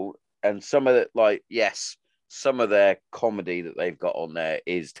people, and some of it, like, yes, some of their comedy that they've got on there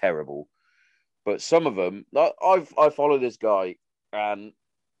is terrible. But some of them, like, I follow this guy, and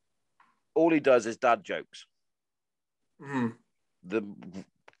all he does is dad jokes. The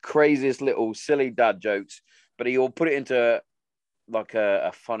craziest little silly dad jokes, but he'll put it into like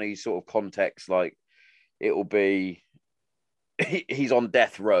a funny sort of context. Like, it'll be he's on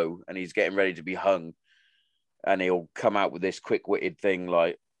death row and he's getting ready to be hung, and he'll come out with this quick-witted thing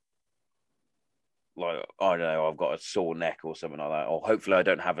like I don't know, I've got a sore neck or something like that, or hopefully I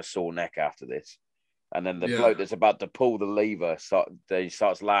don't have a sore neck after this. And then the bloke that's about to pull the lever he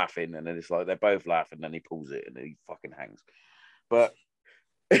starts laughing, and then it's like they're both laughing, and then he pulls it and then he fucking hangs. But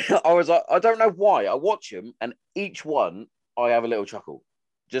I was like, I don't know why. I watch them, and each one I have a little chuckle,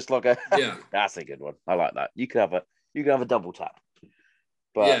 just like a that's a good one. I like that. You can have a double tap.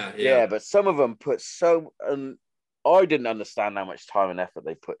 But but some of them put so, and I didn't understand how much time and effort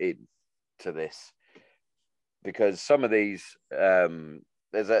they put in to this, because some of these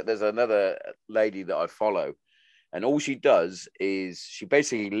there's another lady that I follow, and all she does is she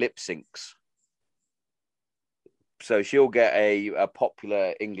basically lip syncs. So she'll get a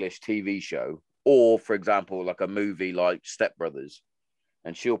popular English TV show, or for example, like a movie like Step Brothers,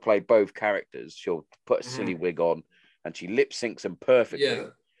 and she'll play both characters. She'll put a silly wig on, and she lip syncs them perfectly. Yeah.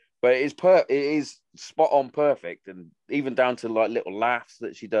 But it is spot on perfect, and even down to like little laughs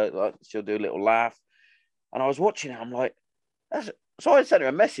that she does. Like she'll do a little laugh, and I was watching it. I'm like, so I sent her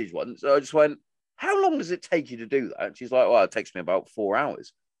a message once. I just went, "How long does it take you to do that?" And she's like, "Well, it takes me about 4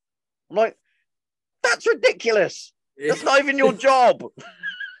 hours." I'm like, "That's ridiculous. That's not even your job."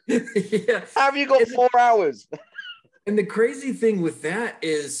 Yeah. How have you got 4 hours? And the crazy thing with that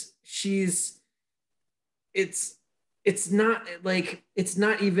is it's not like, it's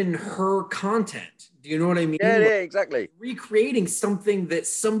not even her content. Do you know what I mean? Yeah, exactly. Recreating something that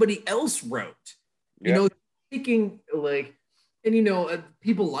somebody else wrote. You know, thinking like, and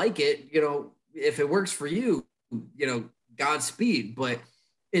people like it, if it works for you, Godspeed. But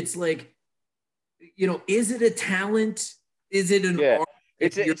it's like, is it a talent? Is it an art?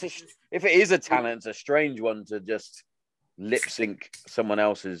 If it is a talent, it's a strange one to just lip sync someone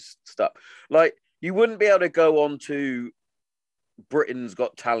else's stuff. Like, you wouldn't be able to go on to Britain's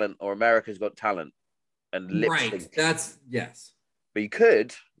Got Talent or America's Got Talent and lip sync. Right. That's yes. But you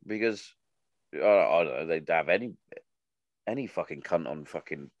could, because I don't know, they'd have any fucking cunt on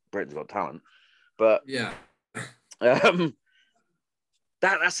fucking Britain's Got Talent. But yeah.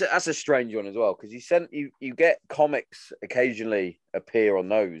 That's a strange one as well, because you get comics occasionally appear on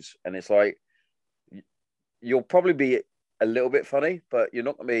those, and it's like you'll probably be a little bit funny, but you're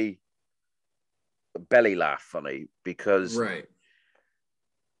not going to be belly laugh funny, because don't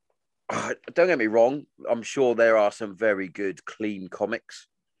get me wrong, I'm sure there are some very good clean comics,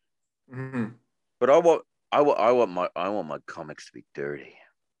 but I want my comics to be dirty.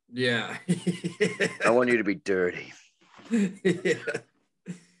 Yeah. I want you to be dirty.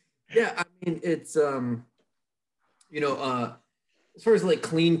 Yeah, I mean, it's as far as like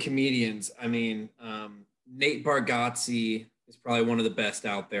clean comedians, I mean, Nate Bargatze is probably one of the best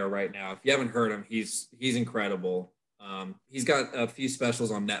out there right now. If you haven't heard him, he's incredible. He's got a few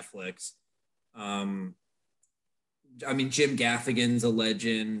specials on Netflix. I mean, Jim Gaffigan's a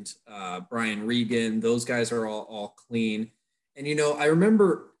legend. Brian Regan, those guys are all clean. And I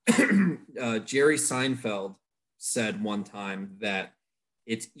remember Jerry Seinfeld said one time that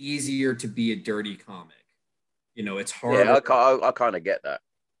it's easier to be a dirty comic. It's harder. Yeah, I kind of get that.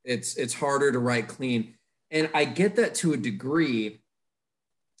 It's harder to write clean. And I get that to a degree,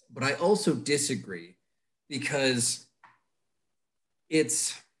 but I also disagree, because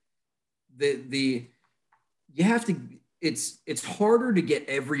it's it's harder to get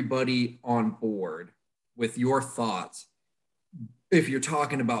everybody on board with your thoughts if you're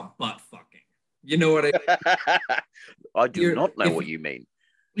talking about butt fucking. You know what I mean? I do not know what you mean.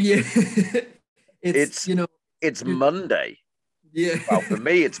 Yeah. It's Monday. Yeah. Well, for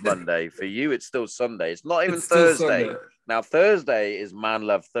me, it's Monday. For you, it's still Sunday. It's not even Thursday. Now, Thursday is Man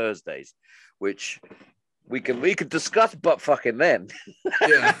Love Thursdays, which we could discuss butt fucking then.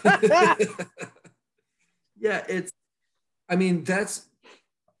 Yeah. Yeah, that's,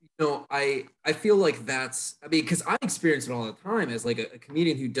 I feel like that's, because I experience it all the time as like a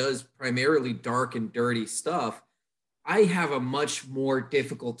comedian who does primarily dark and dirty stuff. I have a much more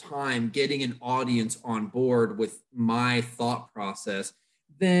difficult time getting an audience on board with my thought process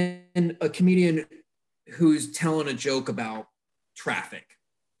than a comedian who's telling a joke about traffic,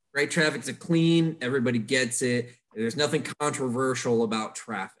 right? Traffic's a clean, everybody gets it. There's nothing controversial about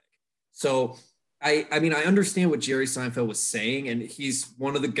traffic. So I understand what Jerry Seinfeld was saying, and he's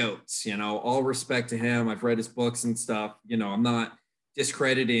one of the GOATs, all respect to him. I've read his books and stuff. I'm not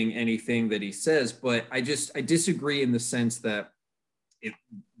discrediting anything that he says, but I disagree in the sense that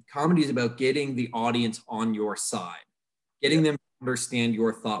comedy is about getting the audience on your side, getting them to understand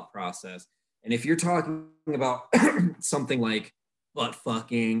your thought process. And if you're talking about something like butt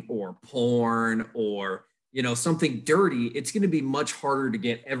fucking or porn or something dirty, it's going to be much harder to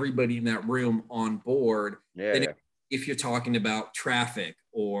get everybody in that room on board than if you're talking about traffic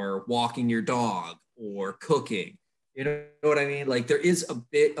or walking your dog or cooking. You know what I mean? Like there is a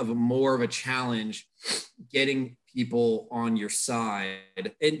bit of a more of a challenge getting people on your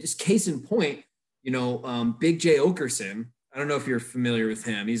side. And just case in point, Big Jay Okerson. I don't know if you're familiar with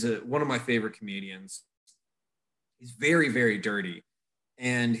him. He's one of my favorite comedians. He's very, very dirty.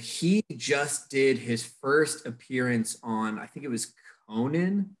 And he just did his first appearance on, I think it was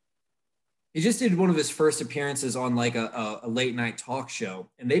Conan. He just did one of his first appearances on like a late night talk show.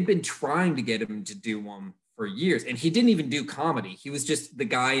 And they've been trying to get him to do one for years. And he didn't even do comedy. He was just the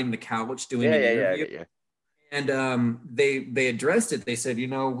guy in the couch doing an interview. Yeah. And they addressed it. They said,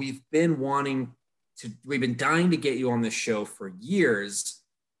 we've been dying to get you on this show for years,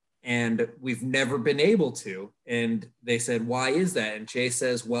 and we've never been able to. And they said, why is that? And Jay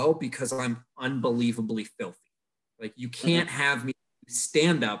says, well, because I'm unbelievably filthy. Like you can't have me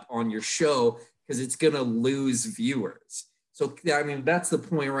stand up on your show because it's going to lose viewers. So, I mean, that's the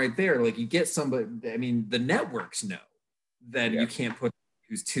point right there. Like you get somebody, I mean, the networks know that you can't put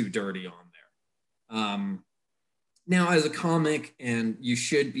who's too dirty on there. Now, as a comic, and you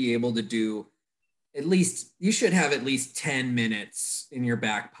should be able to do you should have at least 10 minutes in your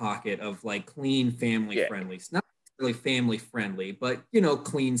back pocket of like clean family friendly, not really family friendly, but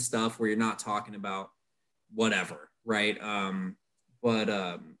clean stuff where you're not talking about whatever. Right. But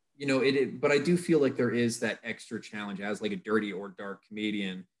I do feel like there is that extra challenge as like a dirty or dark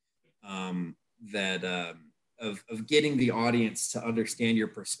comedian that of getting the audience to understand your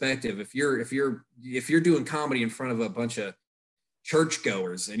perspective. If you're doing comedy in front of a bunch of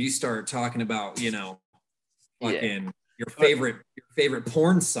churchgoers and you start talking about, fucking your favorite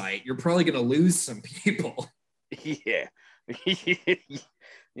porn site, you're probably going to lose some people. Yeah.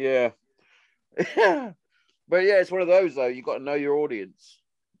 Yeah. But yeah, it's one of those though. You got to know your audience.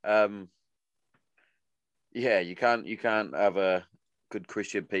 You can't have a good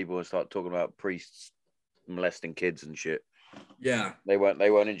Christian people and start talking about priests molesting kids and shit. Yeah. They won't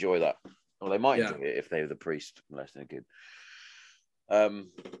enjoy that. Well, they might enjoy it if they were the priest molesting a kid. But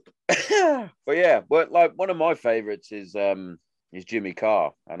yeah, like one of my favorites is Jimmy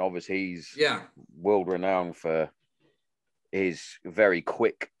Carr, and obviously he's world renowned for his very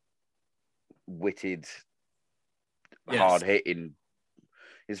quick-witted, hard-hitting.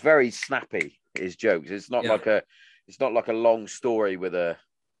 It's very snappy. His jokes. It's not like a long story with a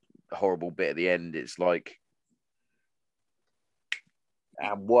horrible bit at the end. It's like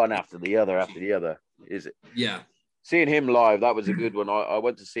one after the other. Is it? Yeah. Seeing him live, that was a good one. I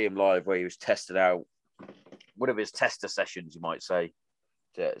went to see him live where he was testing out one of his tester sessions, you might say,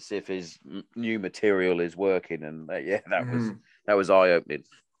 to see if his new material is working. And that was eye opening.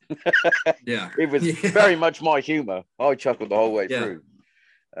 Yeah, it was very much my humor. I chuckled the whole way through.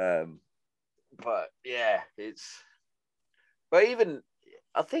 But yeah, but even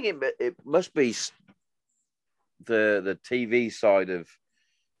I think it must be the TV side of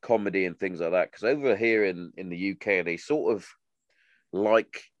comedy and things like that, because over here in the UK they sort of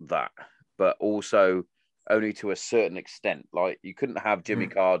like that, but also only to a certain extent. Like you couldn't have Jimmy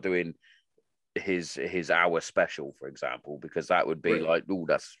Carr doing his hour special, for example, because that would be like, oh,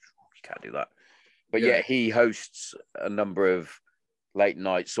 you can't do that. But yeah, he hosts a number of late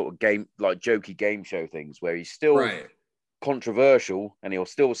night sort of jokey game show things where he's still controversial and he'll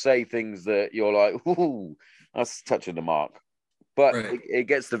still say things that you're like, ooh, that's touching the mark. But it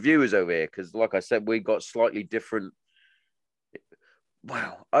gets the viewers over here because, like I said, we got slightly different.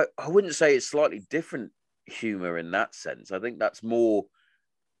 Wow, I wouldn't say it's slightly different humor in that sense. I think that's more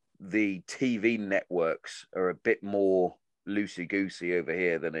the TV networks are a bit more loosey-goosey over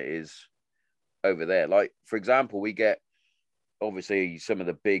here than it is over there. Like, for example, we get obviously some of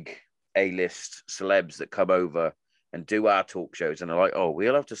the big A-list celebs that come over and do our talk shows, and they're like, "Oh, we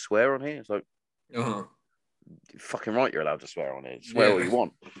allowed to swear on here?" It's like, fucking right, you're allowed to swear on it. Swear all you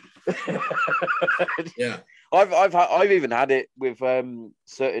want. Yeah, I've even had it with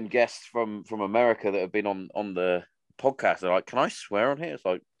certain guests from America that have been on the podcast. They're like, "Can I swear on here?" It's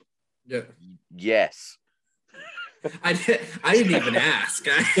like, yes. I didn't even ask.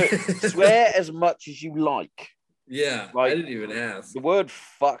 Swear as much as you like. Yeah, like, I didn't even ask. The word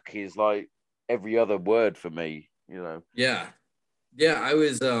 "fuck" is like every other word for me. Yeah. I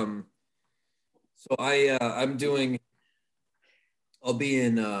was So I'm doing. I'll be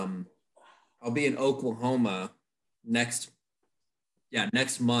in Oklahoma next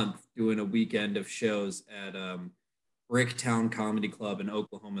month doing a weekend of shows at Bricktown Comedy Club in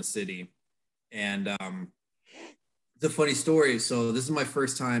Oklahoma City, and It's a funny story. So this is my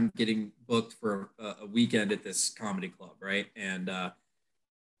first time getting booked for a weekend at this comedy club, right? And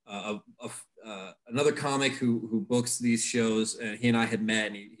another comic who books these shows, and he and I had met,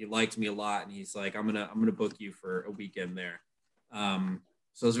 and he liked me a lot, and he's like, I'm gonna book you for a weekend there. So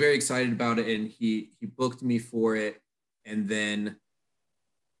I was very excited about it, and he booked me for it, and then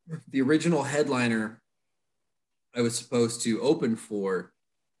the original headliner I was supposed to open for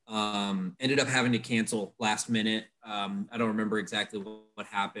ended up having to cancel last minute. I don't remember exactly what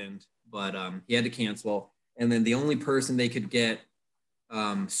happened, but he had to cancel. And then the only person they could get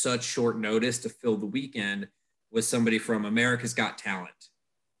such short notice to fill the weekend was somebody from America's Got Talent.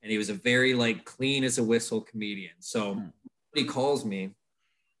 And he was a very like clean as a whistle comedian. So he calls me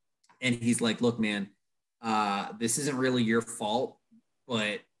and he's like, look, man, this isn't really your fault,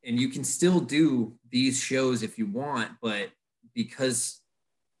 and you can still do these shows if you want, but because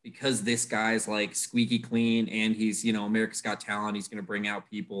this guy's like squeaky clean and he's, America's Got Talent, he's going to bring out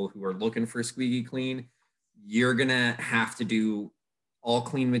people who are looking for squeaky clean. You're going to have to do all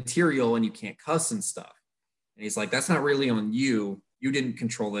clean material and you can't cuss and stuff. And he's like, that's not really on you. You didn't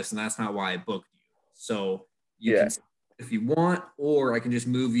control this. And that's not why I booked you. So you can, if you want, or I can just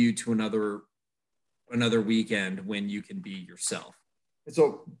move you to another weekend when you can be yourself. And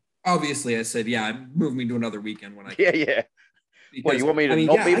so obviously I said, yeah, move me to another weekend when I can. Yeah. Because, Well, you want me to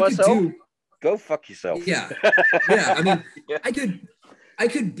not be myself? Go fuck yourself. Yeah. I mean, yeah. I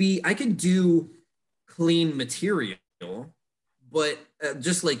could do clean material, but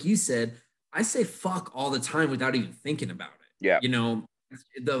just like you said, I say fuck all the time without even thinking about it. Yeah.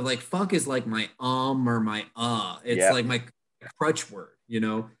 The like fuck is like my or my It's like my crutch word,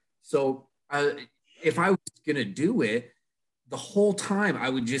 So if I was gonna do it, the whole time I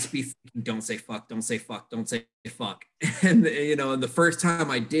would just be thinking, don't say fuck, don't say fuck, don't say fuck. And, and the first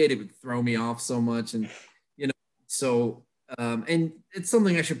time I did, it would throw me off so much. And, so, and it's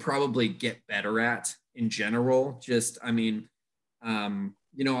something I should probably get better at in general. Just, I mean, I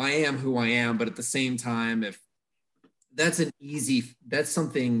am who I am, but at the same time, if that's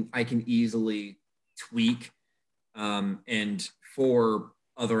something I can easily tweak, and for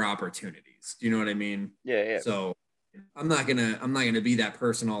other opportunities. Do you know what I mean? Yeah. So, I'm not gonna be that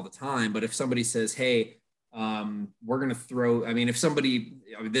person all the time, but if somebody says, hey, we're gonna throw,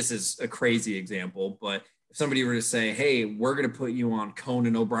 this is a crazy example, but if somebody were to say, hey, we're gonna put you on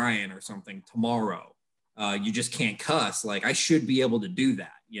Conan O'Brien or something tomorrow, you just can't cuss, like I should be able to do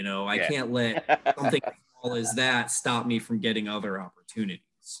that. I can't let something as small as that stop me from getting other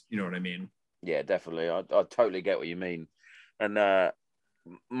opportunities. You know what I mean? Yeah, definitely. I totally get what you mean. And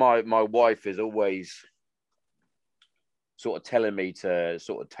my wife is always sort of telling me to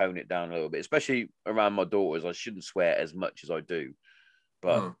sort of tone it down a little bit, especially around my daughters. I shouldn't swear as much as I do,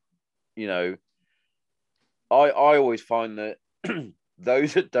 but I always find that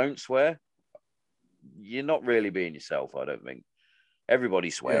those that don't swear, you're not really being yourself. I don't think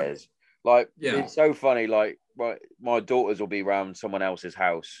everybody swears. It's so funny. Like my daughters will be around someone else's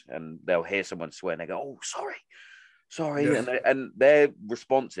house and they'll hear someone swear and they go, "Oh, sorry," and their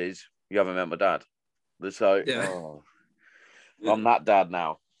response is, "You haven't met my dad." It's like, oh. I'm that dad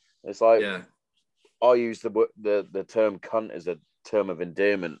now. It's like I use the term cunt as a term of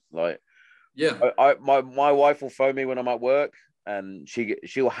endearment. Like, my wife will phone me when I'm at work, and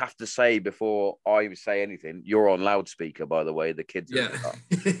she'll have to say before I say anything, "You're on loudspeaker, by the way." The kids.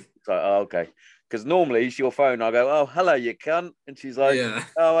 It's like, oh, okay. Because normally she'll phone, I go, "Oh, hello, you cunt," and she's like,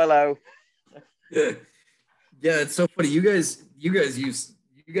 "Oh, hello." Yeah, it's so funny. You guys use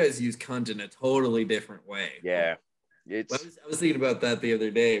cunt in a totally different way. Yeah. I was thinking about that the other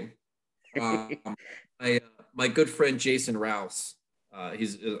day. My good friend Jason Rouse,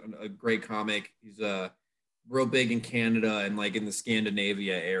 he's a great comic. He's real big in Canada and like in the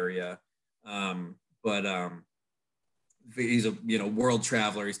Scandinavia area. But he's a world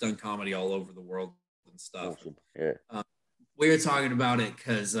traveler. He's done comedy all over the world and stuff. Awesome. Yeah. We were talking about it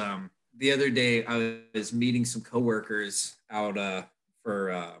because the other day I was meeting some coworkers out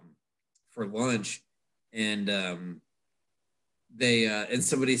for lunch, and they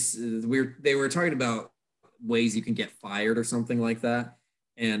were talking about ways you can get fired or something like that,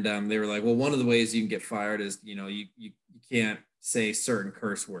 and they were like, well, one of the ways you can get fired is you can't say certain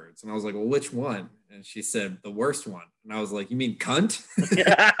curse words, and I was like, well, which one? And she said the worst one, and I was like, you mean cunt?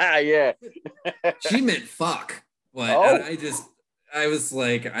 Yeah. She meant fuck, but I was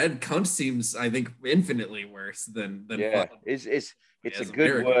like, cunt seems, I think, infinitely worse than fuck. It's a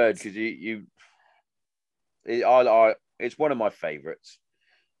good word because it's one of my favorites.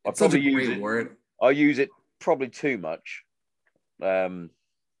 It's such a great word. I use it probably too much, but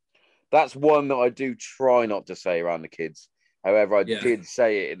That's one that I do try not to say around the kids. However, I Yeah. did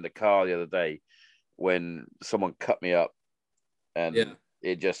say it in the car the other day when someone cut me up, and Yeah.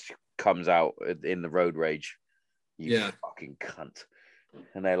 it just comes out in the road rage. You Yeah. fucking cunt.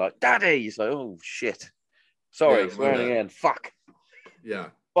 And they're like, Daddy. He's like, oh shit. Sorry, Yeah, my swearing bad. again. Fuck. Yeah.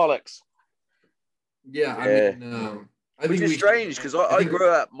 Bollocks. Yeah. I Yeah. mean, I Which think is we strange should- because I I think- grew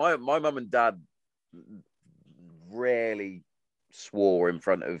up, my mum and dad rarely swore in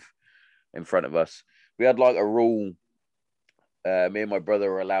front of us. We had like a rule. Me and my brother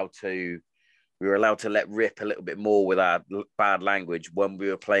were allowed to let rip a little bit more with our bad language when we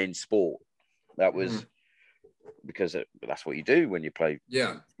were playing sport. That was because that's what you do when you play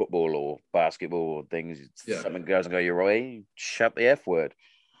Yeah. football or basketball or things. Yeah. Something goes and go your way, shout the F word.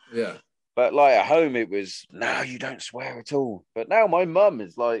 Yeah. But like at home, it was, no, you don't swear at all. But now my mum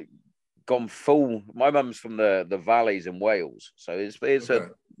is like gone full. My mum's from the valleys in Wales, so it's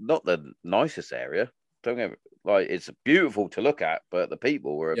Okay. not the nicest area. Don't get me, like, it's beautiful to look at, but the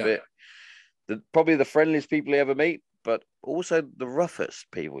people were Yeah. probably the friendliest people you ever meet, but also the roughest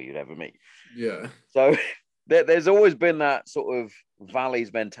people you'd ever meet. Yeah. So there's always been that sort of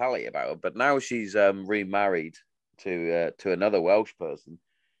valleys mentality about her. But now she's remarried to another Welsh person.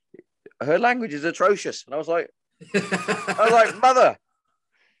 Her language is atrocious, and I was like, mother,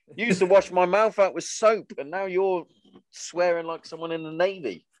 you used to wash my mouth out with soap, and now you're swearing like someone in the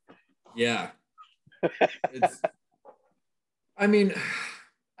Navy. Yeah. I mean,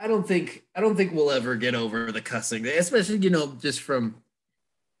 I don't think we'll ever get over the cussing, especially, just from,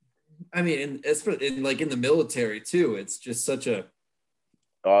 I mean, like in the military too. It's just such a,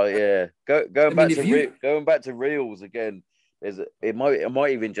 Oh yeah, going I mean, going back to reels again. It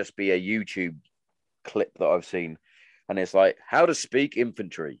might even just be a YouTube clip that I've seen, and it's like how to speak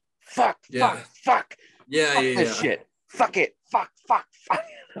infantry. Fuck. Yeah. Fuck. yeah, Fuck yeah, this yeah. shit. Fuck it. Fuck.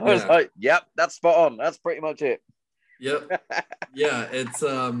 I was like, yep, that's spot on. That's pretty much it. Yep. Yeah, it's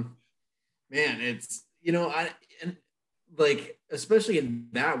man, it's and like especially in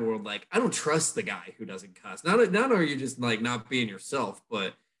that world, like I don't trust the guy who doesn't cuss. Not are you just like not being yourself,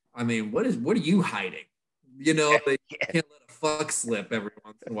 but I mean, what are you hiding? You can't let a fuck slip every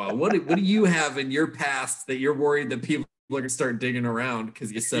once in a while. What do you have in your past that you're worried that people are gonna start digging around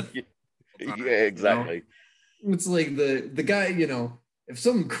because you said Yeah, exactly. It's like the guy, if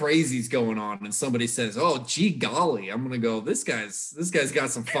something crazy's going on and somebody says, "Oh, gee golly," I'm gonna go, "This guy's got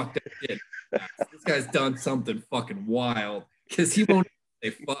some fucked up shit. This guy's done something fucking wild." Because he won't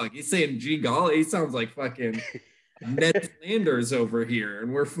say fuck. He's saying "gee golly." He sounds like fucking Ned Flanders over here,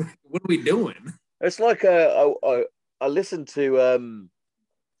 and what are we doing? It's like I listen to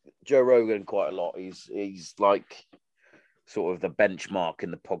Joe Rogan quite a lot. He's like sort of the benchmark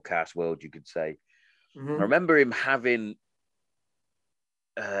in the podcast world, you could say. Mhm. I remember him having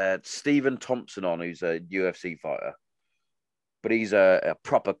Stephen Thompson on, who's a UFC fighter, but he's a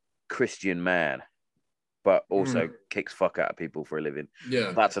proper Christian man, but also kicks fuck out of people for a living.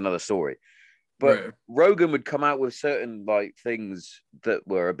 Yeah, That's another story. But right. Rogan would come out with certain like things that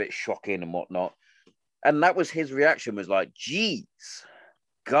were a bit shocking and whatnot, and that was his reaction, was like, "Geez,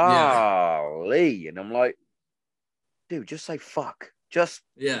 golly," and I'm like, "Dude, just say fuck. Just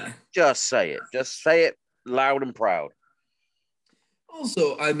say it. Just say it loud and proud."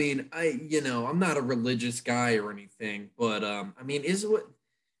 Also, I mean, I'm not a religious guy or anything, but I mean, is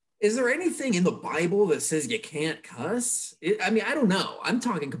there anything in the Bible that says you can't cuss? I mean, I don't know. I'm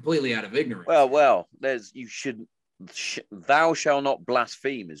talking completely out of ignorance. Well, thou shall not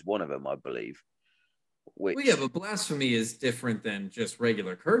blaspheme is one of them, I believe. Which, Well, yeah, but blasphemy is different than just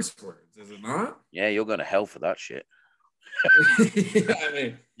regular curse words, is it not? yeah, you're going to hell for that shit. I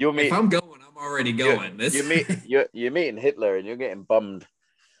mean, if I'm going, I'm already going. You're meeting Hitler and you're getting bummed.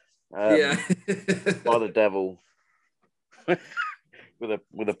 Yeah. By the devil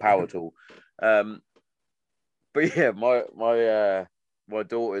with a power tool. But yeah, my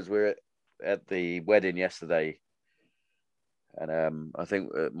daughters were at the wedding yesterday, and I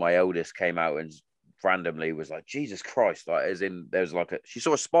think my eldest came out and randomly was like, "Jesus Christ!" Like, as in, there was like she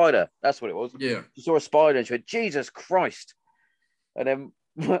saw a spider. That's what it was. Yeah. She saw a spider and she went, "Jesus Christ!" And then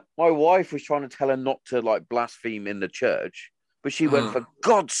my wife was trying to tell her not to like blaspheme in the church, but she went, "For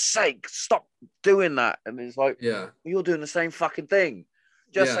God's sake, stop doing that!" And it's like, Yeah. you're doing the same fucking thing.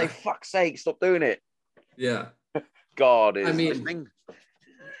 Just say, "Fuck's sake, stop doing it." Yeah. God is. I mean,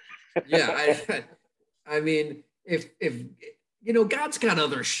 yeah. I mean, if God's got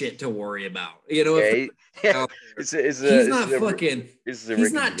other shit to worry about. He's not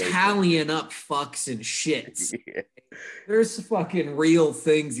tallying up fucks and shits. Yeah. There's fucking real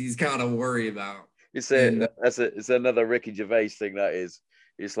things he's got to worry about. It's another Ricky Gervais thing. That is,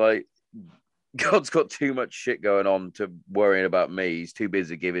 it's like God's got too much shit going on to worrying about me. He's too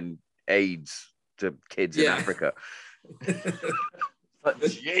busy giving AIDS to kids in Africa. But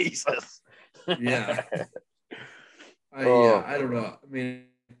Jesus. Yeah. I don't know. I mean,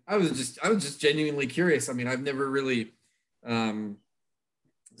 I was just genuinely curious. I mean, I've never really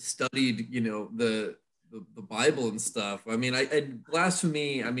studied, the Bible and stuff. I mean, I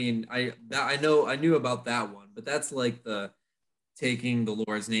blasphemy. I mean, I knew about that one, but that's like the taking the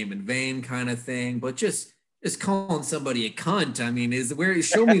Lord's name in vain kind of thing. But just calling somebody a cunt. I mean,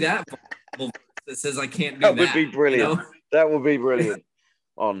 show me that Bible that says I can't do that. That would be brilliant. That would be brilliant.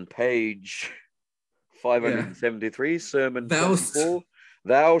 On page 573, sermon 24,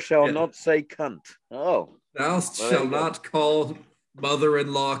 thou shalt not say cunt. Oh, thou shalt not call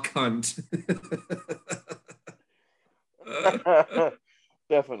mother-in-law cunt.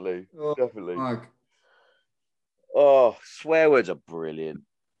 Definitely. Fuck. Oh, swear words are brilliant.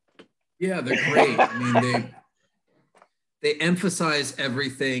 Yeah, they're great. I mean, they emphasize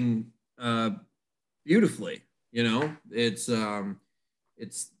everything beautifully. It's the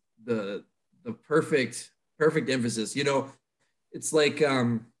perfect emphasis. It's like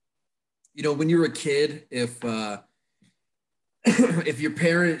when you were a kid, if if your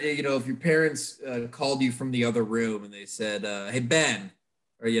parents called you from the other room and they said, "Hey Ben,"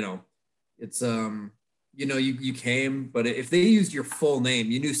 or it's you came, but if they used your full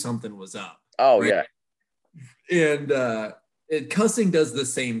name, you knew something was up. Oh, right? yeah. And cussing does the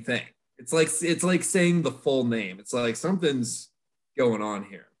same thing. It's like saying the full name. It's like something's going on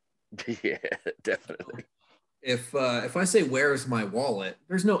here. Yeah, definitely. If I say where's my wallet,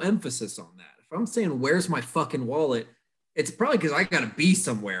 there's no emphasis on that. If I'm saying where's my fucking wallet, it's probably because I gotta be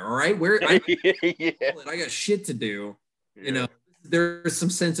somewhere. All right, I got shit to do. Yeah. There's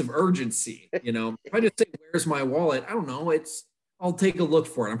some sense of urgency. If I just say where's my wallet, I don't know. I'll take a look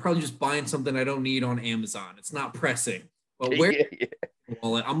for it. I'm probably just buying something I don't need on Amazon. It's not pressing. But where's my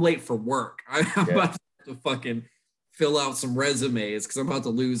wallet? I'm late for work. I'm about to fucking fill out some resumes because I'm about to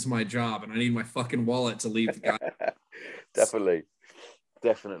lose my job and I need my fucking wallet to leave the guy. Definitely.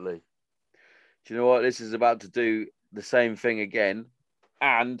 Do you know what? This is about to do the same thing again.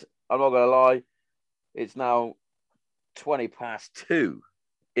 And I'm not going to lie, it's now 2:20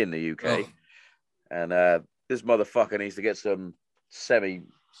 in the UK. Oh. And this motherfucker needs to get some semi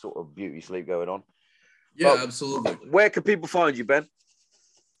sort of beauty sleep going on. Yeah, absolutely. Where can people find you, Ben?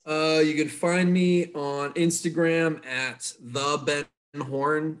 You can find me on Instagram at the Ben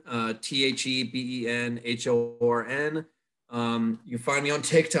Horn, TheBenHorn. You can find me on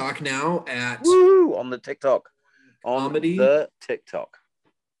TikTok now at on the TikTok. Comedy. On the TikTok.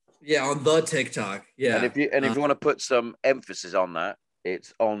 Yeah, on the TikTok. Yeah. And if you want to put some emphasis on that,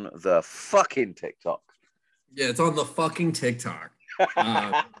 it's on the fucking TikTok. Yeah, it's on the fucking TikTok.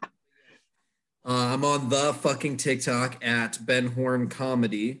 I'm on the fucking TikTok at Ben Horn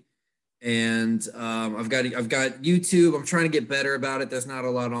Comedy, and I've got YouTube. I'm trying to get better about it. There's not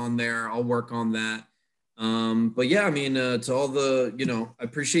a lot on there. I'll work on that. But yeah, I mean, to all the, I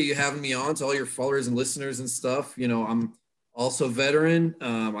appreciate you having me on. To all your followers and listeners and stuff. I'm also a veteran.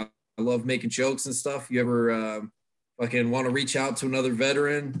 I love making jokes and stuff. You ever fucking want to reach out to another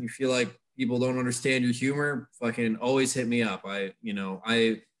veteran? You feel like people don't understand your humor? Fucking always hit me up. I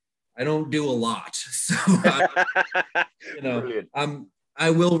don't do a lot, so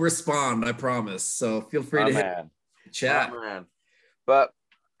I will respond. I promise. So feel free to hit chat. Man. But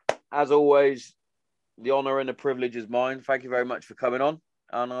as always, the honor and the privilege is mine. Thank you very much for coming on,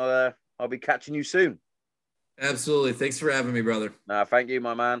 and I'll be catching you soon. Absolutely. Thanks for having me, brother. Thank you,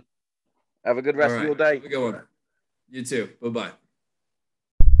 my man. Have a good rest of your day. Have a good one. You too. Bye-bye.